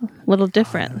 A little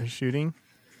different. Another shooting?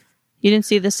 You didn't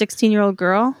see the 16-year-old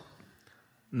girl?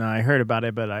 No, I heard about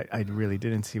it, but I really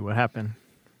didn't see what happened.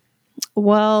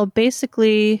 Well,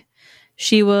 basically,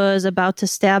 she was about to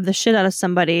stab the shit out of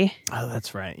somebody, Oh,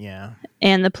 that's right. Yeah.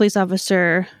 and the police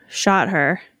officer shot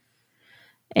her.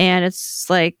 And it's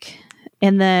like,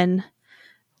 and then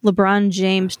LeBron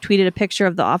James tweeted a picture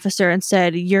of the officer and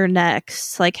said, "You're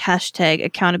next," like hashtag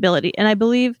accountability. And I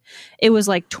believe it was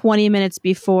like 20 minutes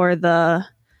before the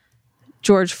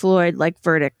George Floyd like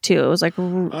verdict too. It was like,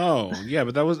 Oh, yeah,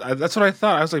 but that's what I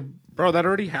thought. I was like, bro, that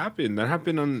already happened. That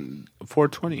happened on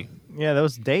 420. Yeah, that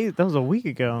was a week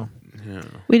ago. Yeah.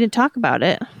 we didn't talk about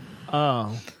it.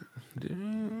 Oh.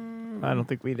 I don't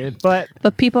think we did. But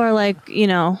But people are like,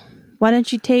 why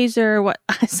didn't you tase her? What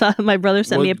I saw my brother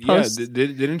sent me a post. Yeah,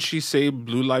 didn't she say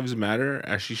Blue Lives Matter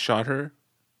as she shot her?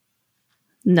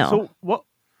 No. so what?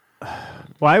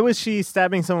 Why was she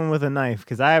stabbing someone with a knife?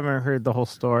 Because I haven't heard the whole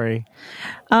story.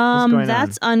 What's going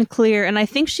That's unclear, and I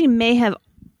think she may have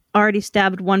already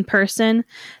stabbed one person.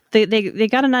 They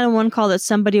got a 911 call that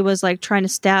somebody was like trying to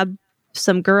stab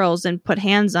some girls and put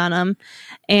hands on them,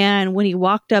 and when he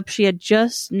walked up, she had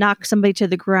just knocked somebody to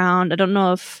the ground. I don't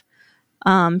know if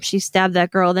she stabbed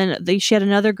that girl. Then she had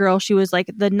another girl. She was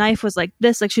like, the knife was like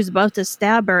this, like she was about to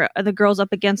stab her. The girl's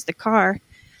up against the car.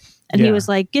 And he Yeah. was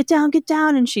like, get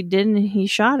down. And she didn't. He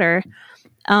shot her.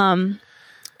 And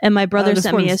my brother this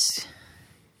sent me a one's-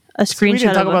 We screenshot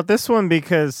didn't talk of about this one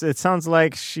because it sounds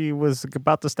like she was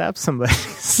about to stab somebody.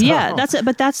 So- Yeah, that's it.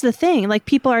 But that's the thing. Like,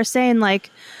 people are saying like,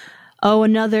 oh,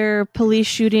 another police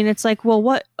shooting. It's like, well,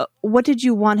 what did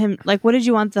you want him? Like, what did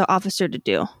you want the officer to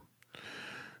do?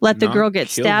 let the not girl get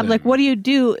kill stabbed. them. Like, what do you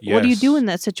do? What do you Yes. do in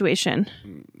that situation?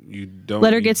 You don't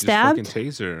Let her you get just fucking stabbed?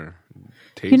 Taser.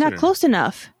 You're not close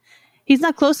enough. He's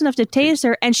not close enough to tase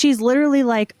her, and she's literally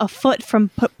like a foot from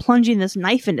plunging this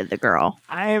knife into the girl.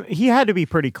 He had to be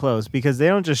pretty close because they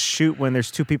don't just shoot when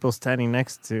there's two people standing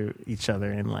next to each other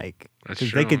and like That's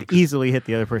because they true. could easily hit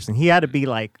the other person. He had to be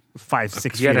like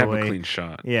 5-6 He had feet to have away. a clean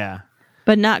shot. Yeah.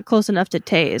 But not close enough to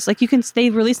tase. Like, they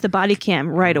released the body cam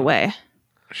right away.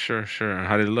 Sure.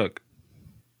 How did it look?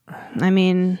 I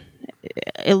mean,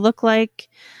 it looked like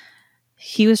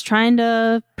he was trying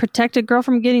to protect a girl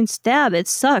from getting stabbed. It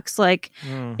sucks. Like,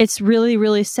 it's really,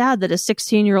 really sad that a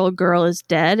 16-year-old girl is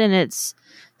dead, and it's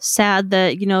sad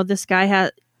that, this guy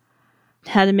had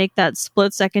to make that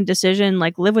split-second decision.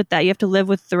 Like, live with that. You have to live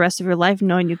with the rest of your life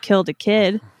knowing you killed a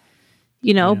kid.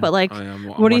 But like, I'm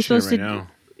what are you watching it supposed right to? now.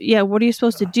 Yeah, what are you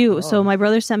supposed to do? So my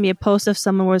brother sent me a post of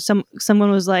someone where someone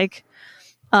was like,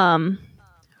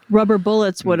 rubber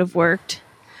bullets would have worked,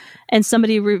 and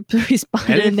somebody responded.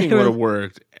 And Anything they would have were,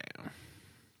 worked.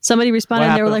 somebody responded. What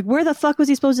And they were happened? like, "Where the fuck was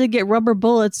he supposed to get rubber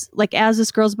bullets? Like, as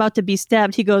this girl's about to be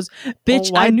stabbed?" He goes,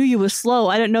 "Bitch, why- I knew you was slow.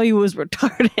 I didn't know you was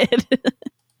retarded."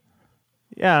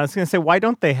 Yeah, I was gonna say, why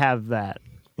don't they have that?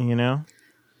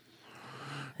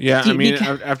 Yeah, Do I you- mean,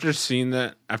 because- after seeing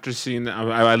that,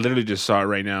 I literally just saw it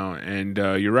right now, and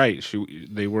you're right.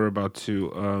 They were about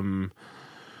to.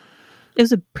 It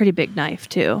was a pretty big knife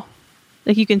too.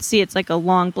 Like, you can see it's like a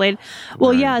long blade.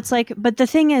 Well, Right. yeah, it's like, but the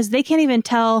thing is, they can't even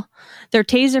tell their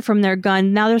taser from their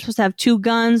gun. Now they're supposed to have two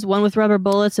guns, one with rubber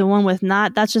bullets and one with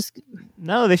not. That's just,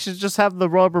 No, they should just have the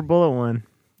rubber bullet one,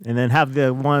 and then have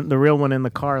the real one in the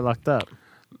car locked up.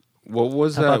 What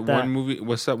was How that about that? one movie?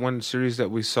 What's that one series that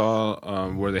we saw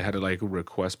where they had to like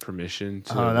request permission?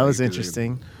 To, Oh, that was like,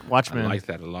 interesting. I Watchmen. like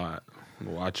that a lot.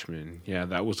 Watchmen. Yeah,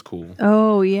 that was cool.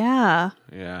 oh, yeah.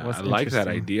 Yeah, What's I like that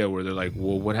interesting? idea where they're like,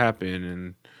 "Well, what happened?"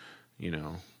 And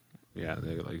yeah,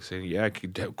 they're like saying, "Yeah, I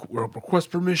could request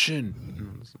permission."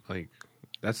 And it's like,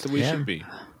 that's the way it Yeah. should be.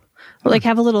 Or like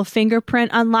have a little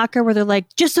fingerprint unlocker where they're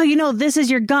like, just so you know, this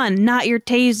is your gun, not your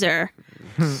taser.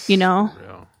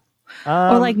 Real.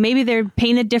 Or like maybe they're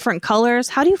painted different colors.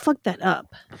 How do you fuck that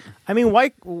up? I mean,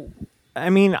 why? I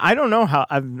mean, I don't know how.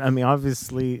 I mean,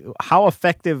 obviously, how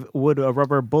effective would a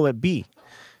rubber bullet be?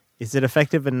 Is it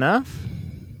effective enough?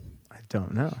 I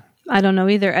don't know. I don't know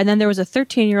either. And then there was a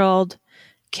 13-year-old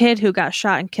kid who got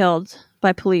shot and killed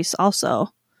by police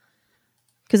also.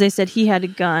 Because they said he had a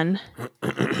gun.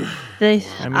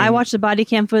 I watched the body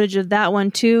cam footage of that one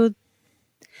too.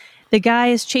 The guy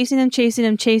is chasing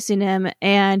him,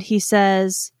 and he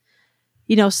says,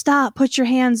 stop, put your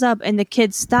hands up. And the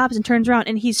kid stops and turns around,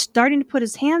 and he's starting to put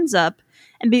his hands up,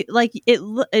 and be like, it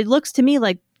looks to me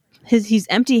like he's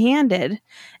empty-handed,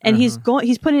 and he's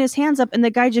putting his hands up, and the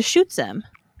guy just shoots him.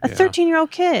 A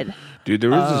 13-year-old kid. Dude, there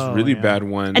was this really yeah. bad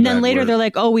one. And then that later where- they're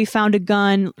like, oh, we found a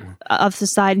gun off the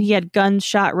side, and he had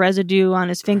gunshot residue on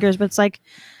his fingers. But it's like,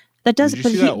 that doesn't,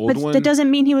 Did you see that old but one? that doesn't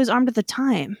mean he was armed at the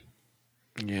time.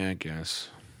 yeah, I guess.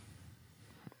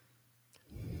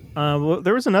 Well,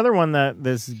 there was another one that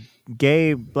this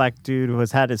gay black dude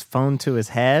was had his phone to his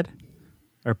head,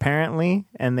 apparently,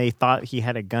 and they thought he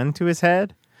had a gun to his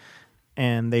head,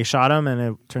 and they shot him, and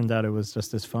it turned out it was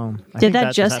just his phone. I Did think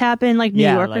that just happen, like New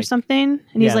Yeah, York or like- something?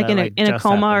 And he's yeah, like that, in a like, in a just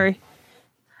coma, happened. or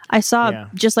I saw Yeah.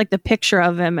 just like the picture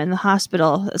of him in the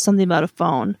hospital. Something about a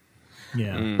phone.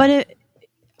 Yeah. But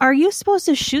are you supposed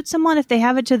to shoot someone if they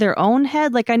have it to their own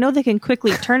head? Like, I know they can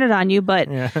quickly turn it on you, but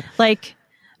Yeah.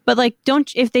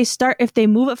 don't if they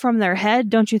move it from their head,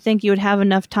 don't you think you would have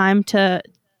enough time to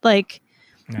like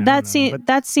I don't know,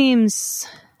 that seems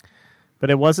But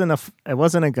it wasn't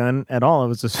a gun at all. It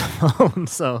was just a phone.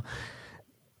 So,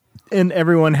 and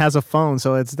everyone has a phone,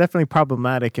 so it's definitely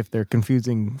problematic if they're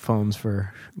confusing phones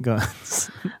for guns.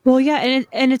 well, yeah,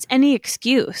 and it's any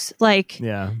excuse. Like,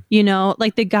 Yeah.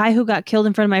 like the guy who got killed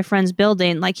in front of my friend's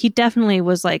building, like he definitely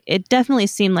was like, it definitely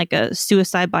seemed like a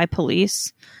suicide by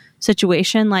police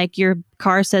situation. Like, your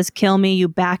car says kill me, you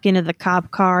back into the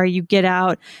cop car, you get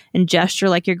out and gesture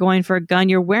like you're going for a gun,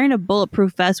 you're wearing a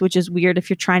bulletproof vest, which is weird if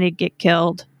you're trying to get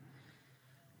killed.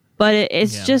 But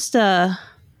it's Yeah. just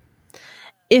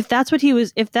if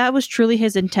that was truly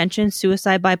his intention,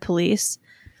 suicide by police,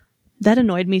 that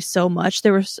annoyed me so much.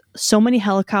 There were so many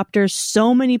helicopters,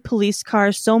 so many police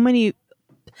cars, so many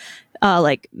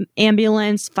like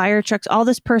ambulance, fire trucks, all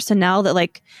this personnel that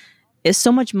like is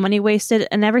so much money wasted.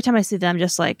 And every time I see them, I'm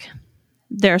just like,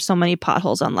 there are so many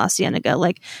potholes on La Cienega.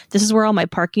 Like, this is where all my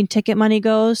parking ticket money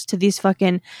goes, to these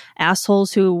fucking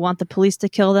assholes who want the police to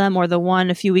kill them, or the one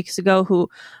a few weeks ago who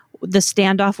the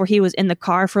standoff where he was in the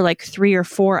car for like 3 or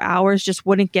 4 hours, just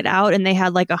wouldn't get out, and they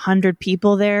had like 100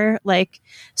 people there, like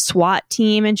SWAT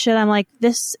team and shit. I'm like,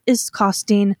 this is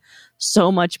costing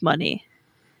so much money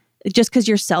just because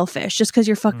you're selfish, just because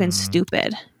you're fucking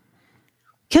stupid.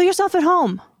 Kill yourself at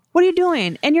home. What are you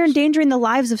doing? And you're endangering the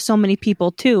lives of so many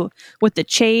people too with the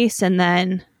chase. And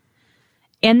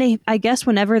they, I guess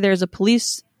whenever there's a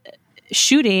police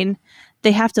shooting,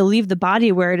 they have to leave the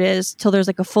body where it is till there's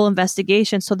like a full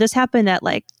investigation. So this happened at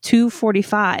like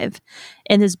 2:45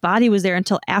 and his body was there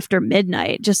until after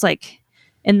midnight, just like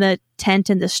in the tent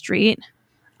in the street.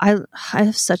 I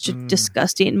have such a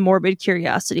disgusting, morbid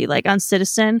curiosity. Like on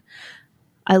Citizen,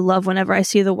 I love whenever I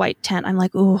see the white tent. I'm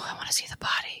like, ooh, I want to see the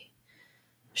body.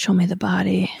 Show me the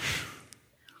body.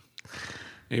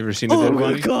 You ever seen a dead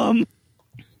body?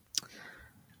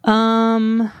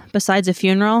 Besides a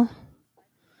funeral.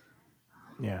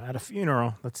 Yeah, at a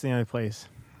funeral. That's the only place.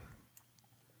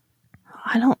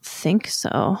 I don't think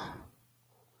so.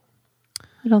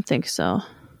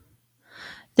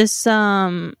 This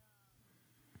But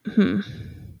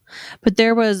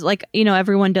there was like,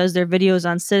 everyone does their videos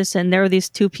on Citizen. There were these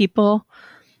two people.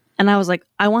 And I was like,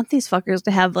 I want these fuckers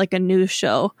to have like a news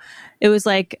show. It was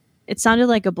like, it sounded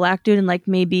like a black dude and like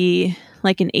maybe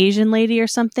like an Asian lady or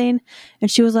something. And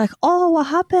she was like, oh, what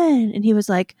happened? And he was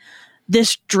like,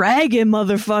 this dragon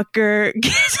motherfucker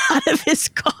gets out of his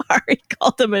car. He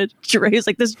called him he was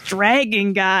like, this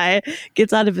dragon guy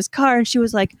gets out of his car. And she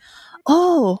was like,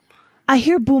 oh, I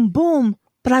hear boom, boom,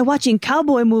 but I'm watching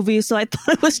cowboy movies. So I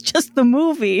thought it was just the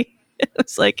movie. It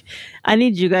was like, I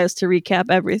need you guys to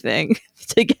recap everything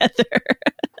together.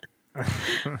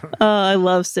 I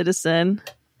love Citizen,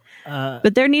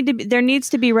 but there needs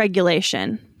to be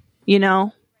regulation. We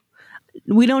don't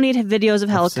need videos of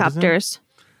helicopters. Citizen?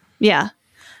 Yeah,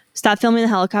 stop filming the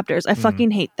helicopters. I fucking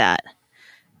hate that.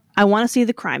 I want to see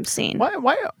the crime scene. Why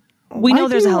We know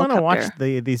there's a helicopter. I want to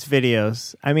watch these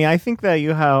videos. I mean, I think that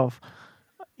you have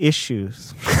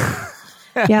issues.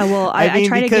 Yeah, well, I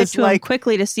try to get to him like,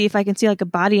 quickly to see if I can see like a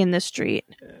body in the street.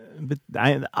 But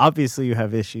obviously you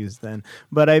have issues then.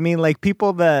 But I mean, like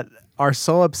people that are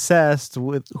so obsessed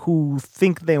with, who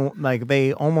think they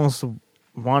almost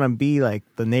want to be like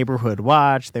the neighborhood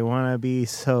watch. They want to be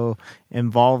so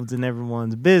involved in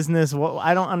everyone's business. Well,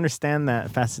 I don't understand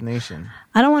that fascination.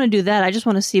 I don't want to do that. I just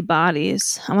want to see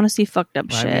bodies. I want to see fucked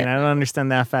up shit. I mean, I don't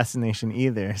understand that fascination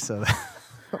either. So.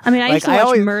 I mean, I used to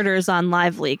watch murders on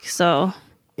LiveLeak, so...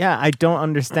 Yeah, I don't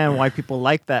understand why people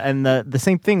like that. And the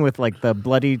same thing with like the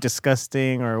Bloody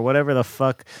Disgusting or whatever the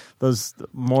fuck those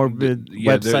morbid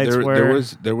websites were.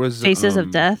 There was Faces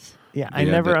of Death. Yeah, I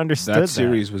never understood that. That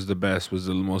series was the best, was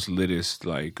the most litest.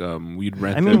 Like, we'd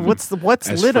rent them. I mean, what's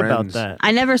lit about that?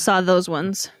 I never saw those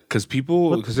ones.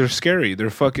 Because they're scary. They're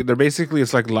basically,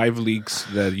 it's like live leaks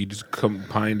that you just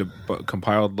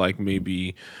compiled like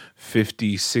maybe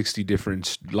 50, 60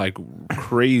 different like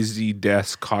crazy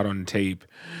deaths caught on tape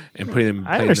and putting them.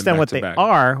 I understand what they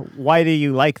are. Why do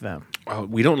you like them?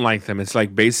 We don't like them. It's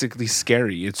like basically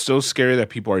scary. It's so scary that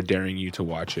people are daring you to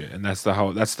watch it, and that's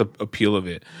the appeal of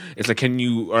it. It's like,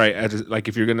 like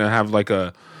if you're gonna have like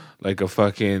a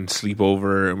fucking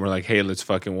sleepover and we're like, hey, let's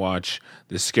fucking watch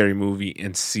this scary movie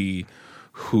and see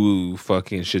who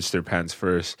fucking shits their pants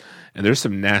first. And there's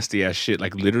some nasty ass shit.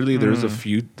 Like literally there's a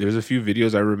few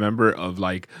videos I remember of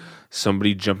like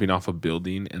somebody jumping off a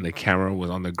building and the camera was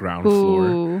on the ground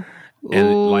floor.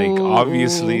 And like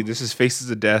obviously this is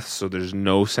Faces of Death, so there's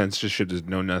no censorship, there's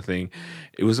no nothing.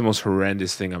 It was the most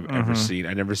horrendous thing I've ever seen.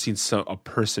 I've never seen a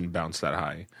person bounce that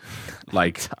high.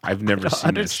 Like I've never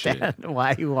seen that shit.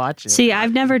 Why you watch it? See,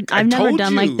 I've never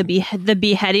done like the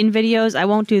beheading videos. I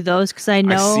won't do those because I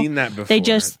know I've seen that before.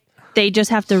 They just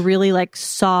have to really like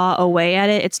saw away at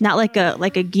it. It's not like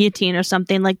a guillotine or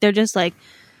something. Like they're just like.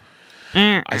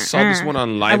 I saw this one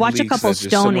on Live. I watched a couple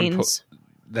stonings.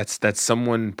 That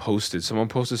someone posted. Someone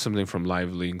posted something from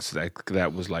Live Leaks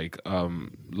that was like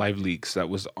Live Leaks that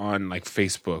was on like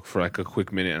Facebook for like a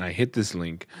quick minute, and I hit this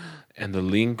link, and the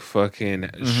link fucking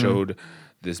showed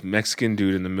this Mexican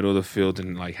dude in the middle of the field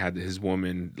and like had his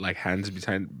woman like hands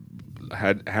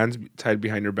tied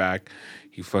behind her back.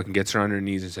 He fucking gets her on her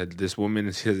knees and said, "This woman,"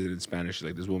 is in Spanish. She's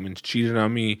like, "This woman's cheated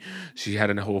on me. She had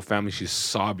a whole family." She's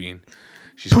sobbing.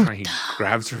 She's crying. He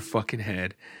grabs her fucking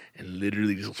head and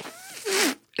literally just.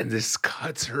 And this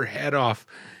cuts her head off,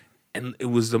 and it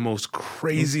was the most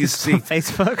craziest thing.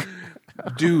 Facebook,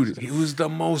 dude, it was the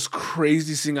most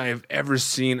craziest thing I have ever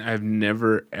seen. I've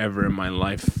never ever in my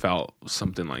life felt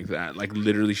something like that. Like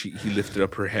literally, he lifted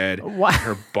up her head, Why?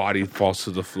 Her body falls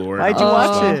to the floor. Why'd you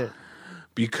watch it?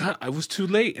 Because I was too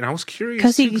late, and I was curious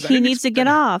because he needs to get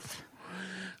off.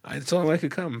 It's all I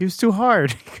could come. He was too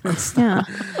hard. Yeah.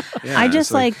 Yeah, I it's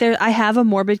just like there. I have a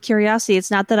morbid curiosity. It's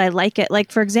not that I like it.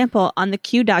 Like, for example, on the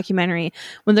Q documentary,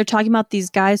 when they're talking about these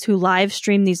guys who live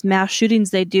stream these mass shootings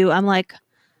they do, I'm like,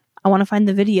 I want to find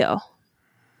the video.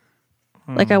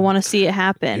 Like, I want to see it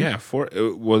happen.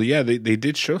 Yeah, they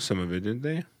did show some of it, didn't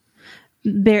they?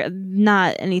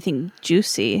 Not anything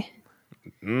juicy.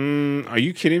 Are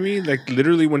you kidding me? Like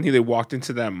literally when they walked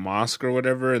into that mosque or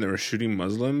whatever and they were shooting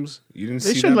Muslims, you didn't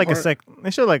They see showed that like part?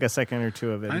 they showed like a second or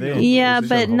two of it. I They know. didn't- Yeah, they showed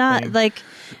but the whole not thing. like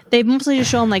they mostly just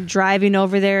show him like driving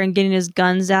over there and getting his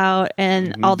guns out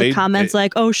and all the comments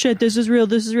like, "Oh shit, this is real,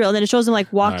 this is real." And then it shows him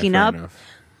like walking All up. right,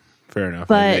 fair enough.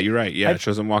 But- Yeah, you're right. Yeah, it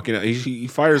shows him walking up. He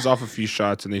fires off a few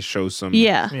shots and they show some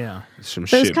Yeah, Yeah. some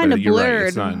But it's shit. kinda But you're right.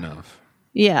 It's blurred. not enough.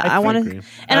 yeah. I want agree. to,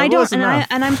 and I It don't, was enough.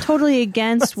 and I'm totally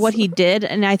against what he did,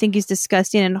 and I think he's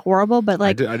disgusting and horrible. But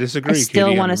like, I disagree. I still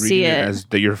Katie. wanna I'm see reading it. as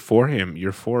that you're for him.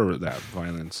 You're for that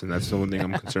violence, and that's the one thing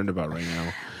I'm concerned about right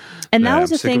now. and that was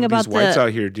I'm the sick thing of about these whites the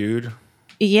out here, dude.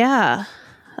 yeah.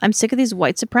 I'm sick of these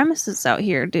white supremacists out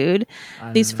here, dude.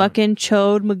 These fucking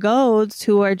chode magodes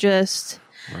who are just.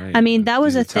 Right. I mean, that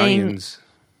was These a thing. Italians.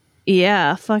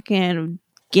 Yeah, fucking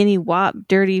guinea wop,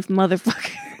 dirty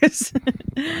motherfuckers.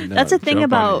 I know, That's the thing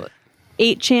jump on about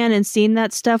it. 8chan and seeing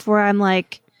that stuff where I'm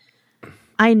like,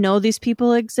 I know these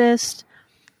people exist,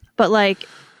 but like,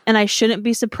 and I shouldn't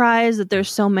be surprised that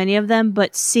there's so many of them,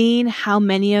 but seeing how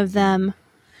many of them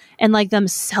and like them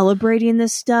celebrating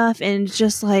this stuff and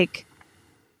just like,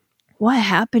 what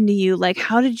happened to you? Like,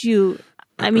 how did you?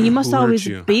 I mean, you must Who hurt always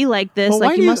you? be like this. Well, like,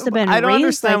 why you do must have been I don't raised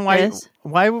understand like why. this.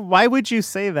 Why would you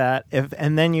say that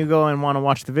and then you go and want to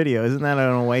watch the video? Isn't that in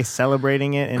a way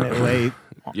celebrating it in a way?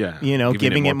 Yeah,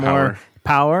 Giving it more power.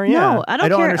 power. Yeah, No, I don't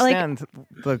care, like- understand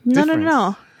the No, difference.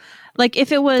 no. Like,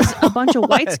 if it was a bunch of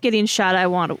whites getting shot, I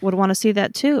would want to see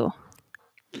that too.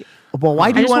 Well,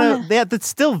 why do I you just want wanna- to? Yeah, that's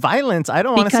still violence. I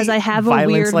don't want to see Because I have a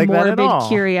violence weird like that at morbid all.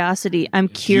 curiosity. I'm You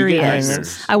get curious.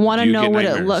 nightmares. I want to Do you know get what it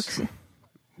nightmares? looks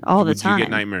all the Would time. you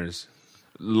get nightmares?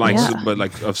 Like, Yeah. but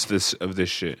like of this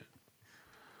shit,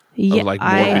 yeah, of like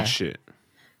morbid I shit.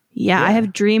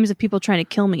 have dreams of people trying to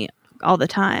kill me all the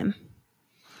time.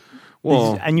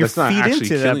 Well, and you that's not feed actually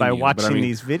into that killing by you, but watching I mean,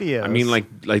 these videos. I mean, like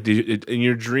in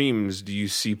your dreams, do you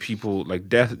see people like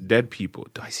dead people?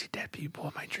 Do I see dead people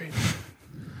in my dreams?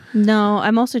 No,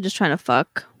 I'm mostly just trying to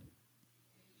fuck.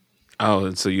 Oh,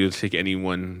 and so you take any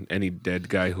dead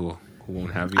guy who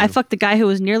won't have you? I fucked the guy who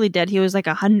was nearly dead. He was like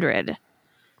 100.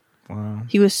 Wow.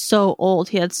 He was so old.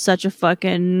 He had such a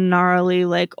fucking gnarly,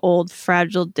 like old,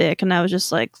 fragile dick, and I was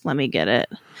just like, "Let me get it."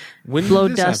 When Blow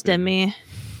did this dust happen? in me.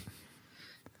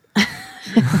 I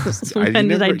When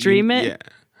did I dream it?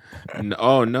 Yeah.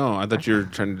 Oh no, I thought you were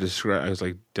trying to describe. I was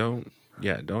like, don't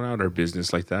out our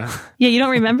business like that. Yeah, you don't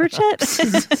remember, Chet?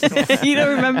 You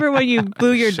don't remember when you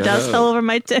blew your Shut dust up. all over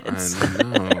my I tits?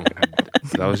 know.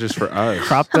 That was just for us.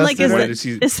 Crop I'm dust. like, in Why it?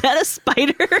 is that a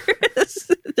spider?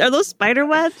 Are those spider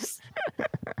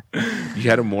You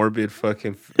had a morbid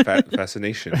fucking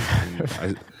fascination. And I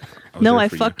was No, there I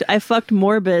for you. fucked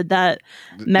Morbid, that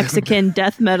Mexican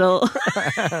death metal.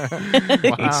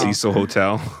 in Cecil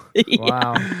Hotel.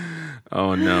 Wow.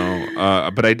 Oh no!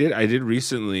 But I did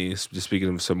recently. Just speaking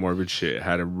of some morbid shit,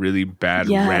 had a really bad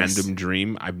Yes. random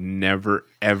dream. I've never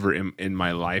ever in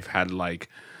my life had like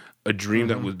a dream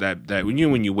that was that when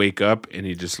you wake up and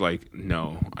you just like,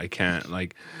 no, I can't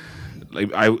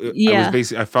I was Yeah.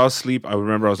 basically I fell asleep. I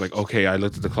remember I was like, okay, I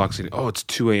looked at the clock saying, oh, it's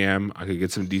 2 a.m. I could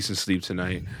get some decent sleep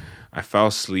tonight. I fell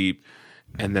asleep,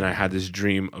 and then I had this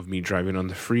dream of me driving on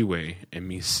the freeway and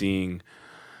me seeing.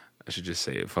 I should just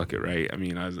say it. Fuck it, right? I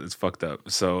mean, it's fucked up.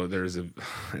 So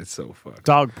it's so fucked.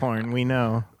 Dog porn. We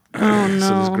know. Oh no.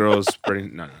 So this girl's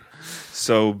spreading. No.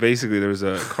 So basically, there was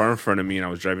a car in front of me, and I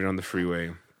was driving on the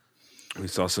freeway. We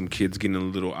saw some kids getting a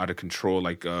little out of control,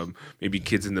 like maybe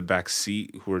kids in the back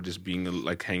seat who were just being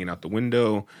like hanging out the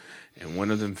window, and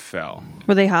one of them fell.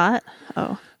 Were they hot?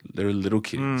 Oh. They were little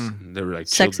kids. They were like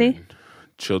Sexy?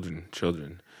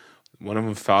 children. One of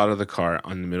them fell out of the car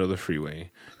on the middle of the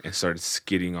freeway and started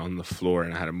skidding on the floor,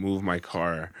 and I had to move my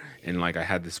car. And like I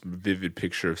had this vivid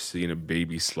picture of seeing a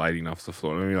baby sliding off the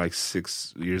floor, maybe like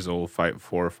 6 years old, 4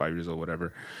 or 5 years old,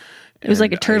 whatever. It was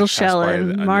like a And I turtle passed shell by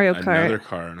in Mario Kart. Another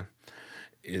car.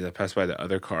 I passed by the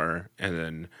other car, and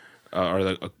then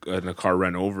and the car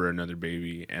ran over another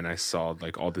baby, and I saw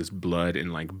like all this blood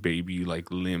and like baby like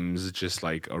limbs just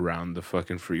like around the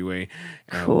fucking freeway.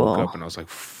 And Cool. I woke up and I was like,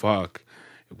 fuck.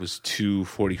 It was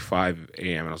 2:45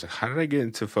 a.m. and I was like, how did I get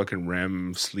into fucking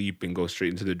REM sleep and go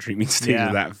straight into the dreaming stage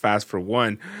Yeah. that fast? For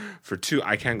one, for two,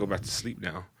 I can't go back to sleep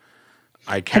now.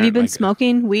 I can't. Have you been like,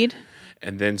 smoking weed?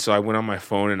 And then so I went on my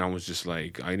phone and I was just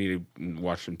like, I need to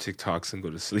watch some TikToks and go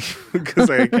to sleep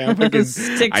because I can't fucking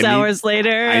 6 hours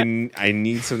later. I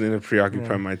need something to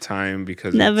preoccupy my time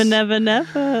because Never.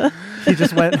 He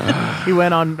just went. He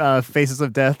went on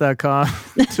facesofdeath.com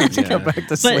to go back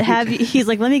to sleep. But he's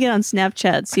like, let me get on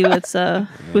Snapchat, see what's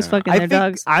who's fucking their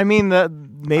dogs. I mean,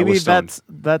 maybe was those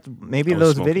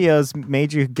smoking. videos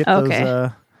made you get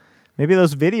those. Maybe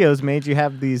those videos made you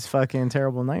have these fucking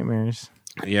terrible nightmares.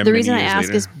 Yeah, The reason I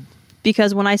ask is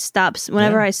because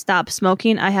whenever I stop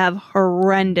smoking, I have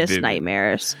horrendous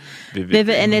nightmares.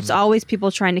 Vivid, and it's always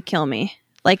people trying to kill me.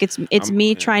 Like it's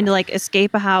me trying to like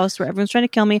escape a house where everyone's trying to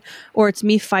kill me, or it's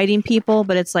me fighting people,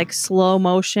 but it's like slow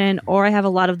motion. Or I have a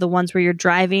lot of the ones where you're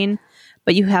driving,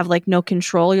 but you have like no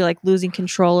control. You're like losing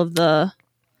control of the.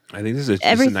 I think this is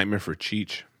a nightmare for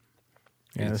Cheech.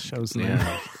 Yeah, this show's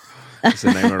It's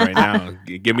a nightmare right now.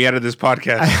 Get me out of this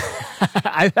podcast.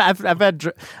 I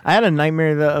had a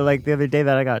nightmare the other day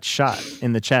that I got shot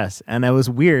in the chest, and it was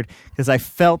weird because I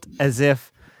felt as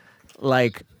if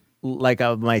like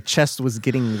my chest was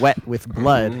getting wet with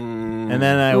blood, and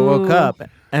then I woke up,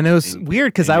 and it was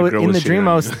weird because I was in the dream.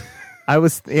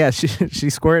 She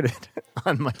squirted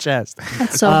on my chest.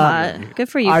 That's so hot. Good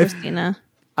for you, Christina.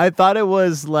 I thought it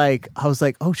was like, I was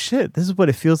like, oh shit, this is what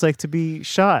it feels like to be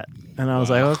shot. And I was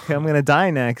like, okay, I'm going to die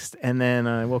next. And then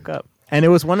I woke up. And it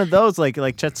was one of those, like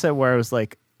Chet said, where I was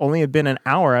like, only had been an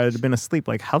hour, I had been asleep.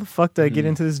 Like, how the fuck did I get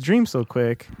into this dream so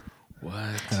quick? What?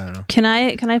 I don't know. Can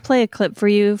I play a clip for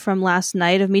you from last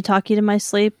night of me talking in my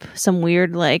sleep? Some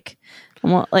weird,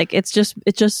 it's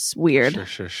just weird.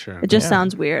 Sure. It just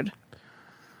sounds weird.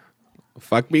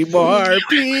 Fuck me more,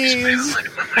 please.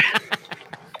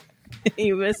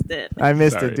 You missed it. I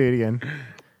missed it. Do it again.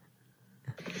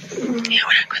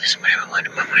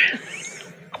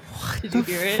 Did you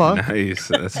hear it? Fuck? Nice.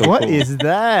 That's so What cool. is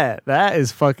that? That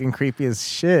is fucking creepy as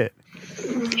shit.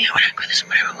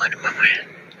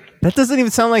 That doesn't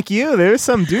even sound like you. There's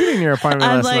some dude in your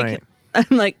apartment last night. I'm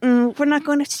like, we're not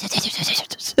going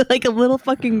to like a little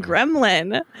fucking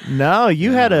gremlin. No,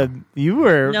 you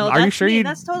were. No, are that's you sure me. you?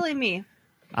 That's totally me.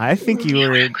 I think you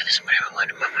were.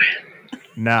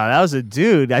 No, that was a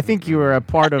dude. I think you were a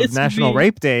part of It's National me.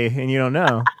 Rape Day, and you don't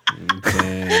know.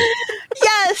 Damn.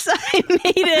 Yes, I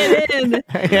made it in.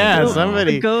 Yeah,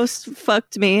 The ghost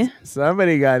fucked me.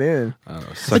 somebody got in.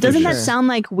 But doesn't that shit. sound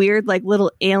like weird, like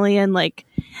little alien, like?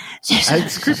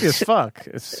 It's creepy as fuck.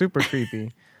 It's super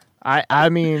creepy. I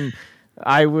mean,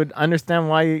 I would understand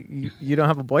why you don't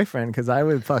have a boyfriend, because I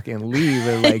would fucking leave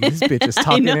and like, this bitch is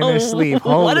talking in her sleep.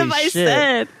 Holy what have I shit.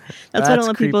 said? That's why I don't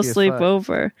let people creepy as sleep fuck.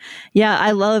 over. Yeah,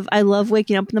 I love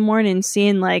waking up in the morning and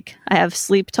seeing like I have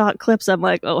sleep talk clips. I'm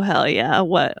like, oh hell yeah,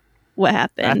 what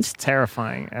happened? That's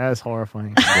terrifying. That is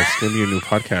horrifying. That's gonna be a new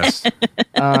podcast.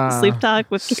 Sleep talk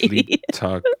with Sleep Katie.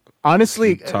 talk.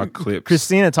 Honestly, Talk clips.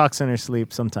 Christina talks in her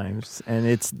sleep sometimes, and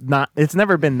it's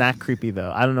never been that creepy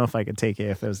though. I don't know if I could take it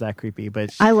if it was that creepy,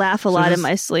 but I laugh a lot in just-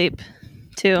 my sleep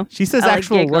too. she says I, like,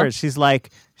 actual giggle. words. She's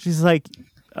like,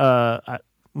 why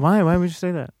would you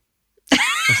say that?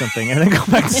 Or something, and then go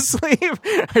back to sleep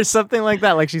or something like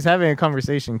that. Like she's having a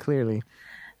conversation clearly.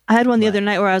 I had one the other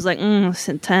night where I was like, it's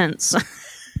intense.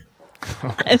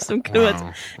 I have some good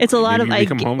ones. It's a lot Maybe of you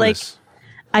become homeless.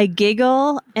 I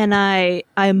giggle and I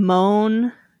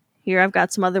moan. Here, I've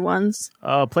got some other ones.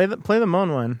 Oh, play the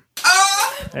moan one.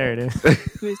 There it is. Let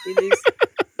me see these.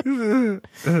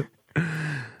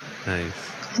 Nice.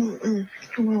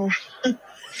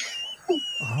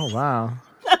 Oh wow.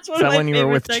 That's one Is that of my when you were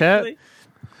with favorites, Chet?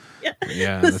 actually.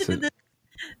 Yeah, that's Listen to it.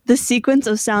 the sequence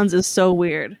of sounds is so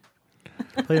weird.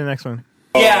 Play the next one.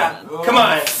 Yeah, come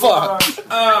on. Fuck.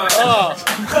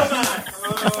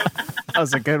 That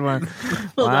was a good one.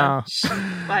 Hold Wow. on. Shh,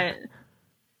 quiet.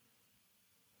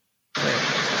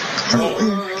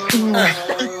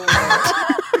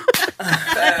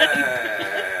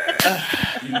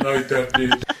 You like that,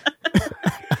 dude.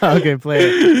 Okay, play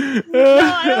it. No,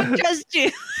 I don't trust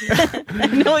you. I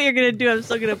know what you're gonna do. I'm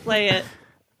still gonna play it.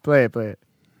 Play it.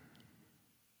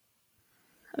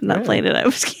 I'm not playing it. I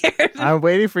was scared. I'm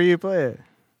waiting for you to play it.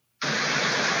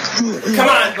 Come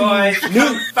on, boys.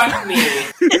 Come fuck me.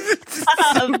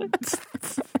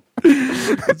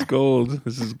 It's gold.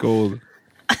 This is gold.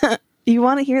 You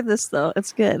want to hear this though?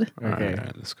 It's good. Okay. All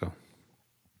right, let's go.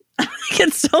 I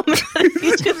get so mad if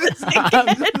you do this again.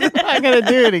 I'm not gonna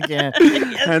do it again.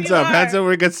 Yes, Hands you up, are. hands up.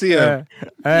 We can see him. All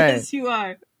right, Yes, you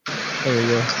are. there we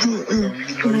go.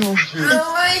 I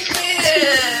like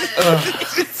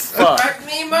it. Fuck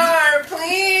me more,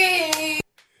 please.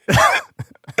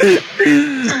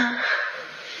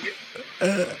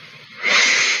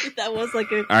 That was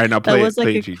like a. All right, now That play was it. like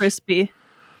Play a it, Cheech. crispy.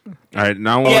 All right,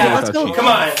 now we'll Yeah, go let's without go. cheese. Come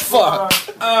on. Fuck.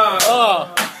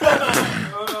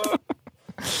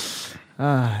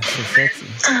 It's so sexy.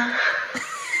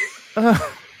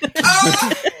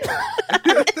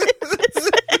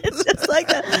 It's just like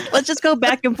that. Let's just go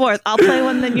back and forth. I'll play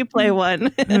one, then you play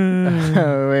one.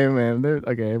 Oh, wait a minute.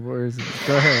 Okay, where is it?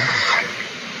 Go ahead.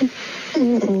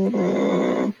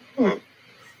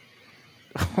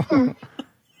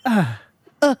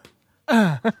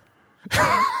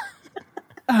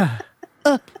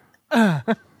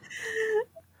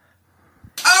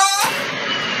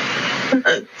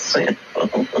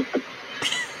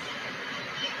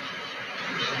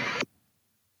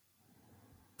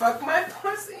 Fuck my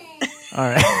pussy. All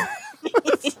right.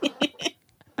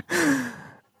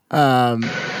 um.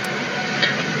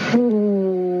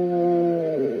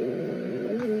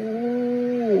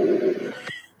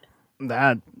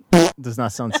 That does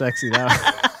not sound sexy. Wow.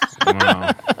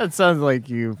 That sounds like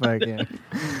you fucking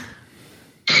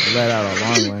let out a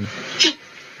long one.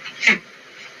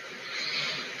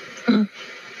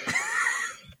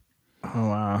 Oh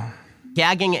wow.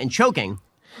 Gagging and choking.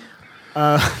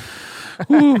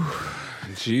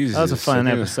 Jesus, That was a fun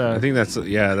episode. I think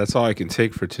that's all I can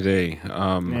take for today.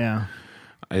 Yeah.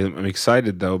 I'm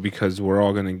excited though because we're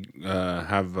all gonna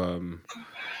have.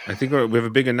 I think we have a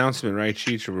big announcement, right,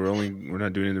 Cheech? We're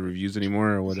not doing the reviews anymore,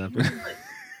 or what happened?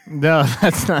 No,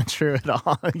 that's not true at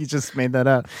all. You just made that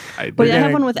up. I Wait, did. I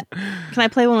have one with. Can I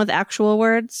play one with actual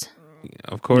words?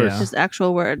 Of course. Yeah. Just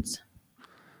actual words.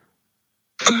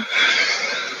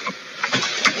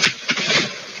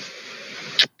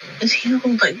 Is he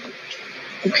like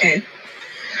okay?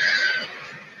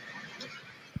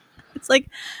 It's like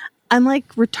I'm like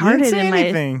You didn't retarded say in my.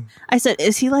 anything. I said,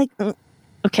 "Is he like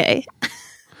okay?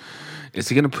 Is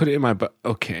he gonna put it in my butt?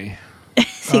 Okay.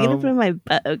 Is he gonna put it in my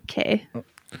butt? Okay."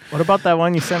 What about that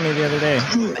one you sent me the other day?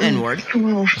 N-word.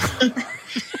 Well,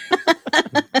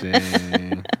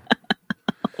 Dang.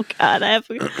 Oh God, I have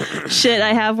shit.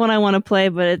 I have one I want to play,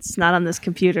 but it's not on this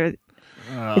computer.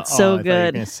 It's so I thought you were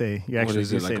good. gonna say you actually is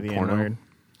do it, say like a the porno? N-word.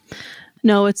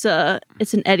 No, it's an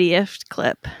Eddie Ift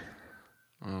clip.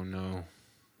 Oh no.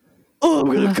 Oh,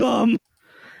 I'm gonna come.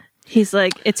 He's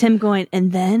like, it's him going,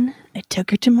 and then I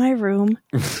took her to my room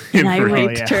and I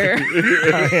raped yeah. her.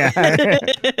 Oh, yeah,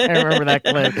 I remember that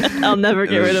clip. I'll never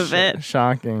get rid of it.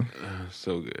 Shocking.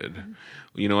 So good.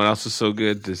 You know what else is so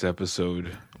good? This episode.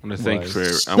 I want to thank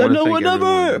Was. I want to No thank one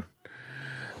everyone. ever.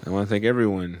 I want to thank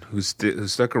everyone who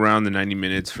stuck around the 90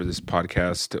 minutes for this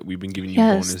podcast. We've been giving you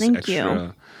Yes, thank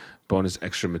you. bonus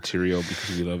extra material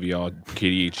because we love y'all.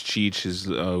 KDH Cheech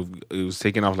it was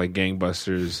taking off like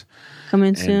gangbusters.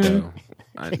 Coming soon.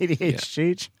 ADH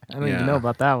Cheech. I don't Yeah. even know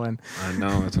about that one. I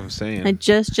know that's what I'm saying. I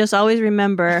just always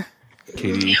remember.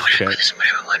 KDH check.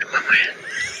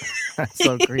 That's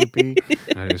so creepy.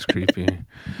 That is creepy.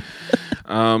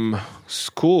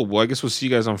 Cool. Well, I guess we'll see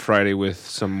you guys on Friday with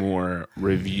some more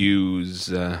reviews.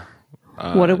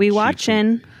 What are we Cheech,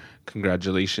 watching?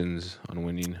 Congratulations on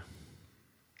winning.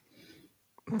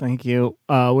 Thank you.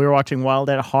 We were watching Wild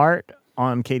at Heart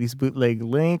on Katie's Bootleg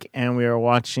Link, and we are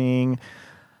watching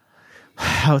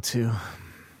How to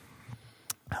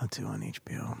on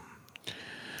HBO.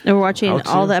 And we're watching How To?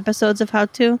 all the episodes of How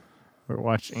To. We're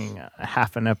watching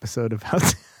half an episode of How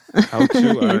to. How to?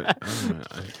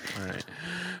 All right.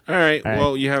 All right.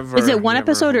 Well, you have. Is it one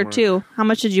episode or two? How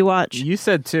much did you watch? You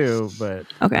said two, but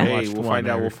Okay. I Hey, watched we'll one find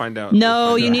out. already. We'll find out. No, We'll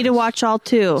find you out. need to watch all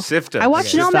two. Sifta. I watched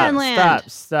Okay. No Man Land.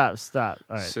 Stop.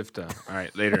 All right. Sifta. All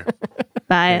right. Later.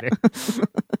 Bye. Later.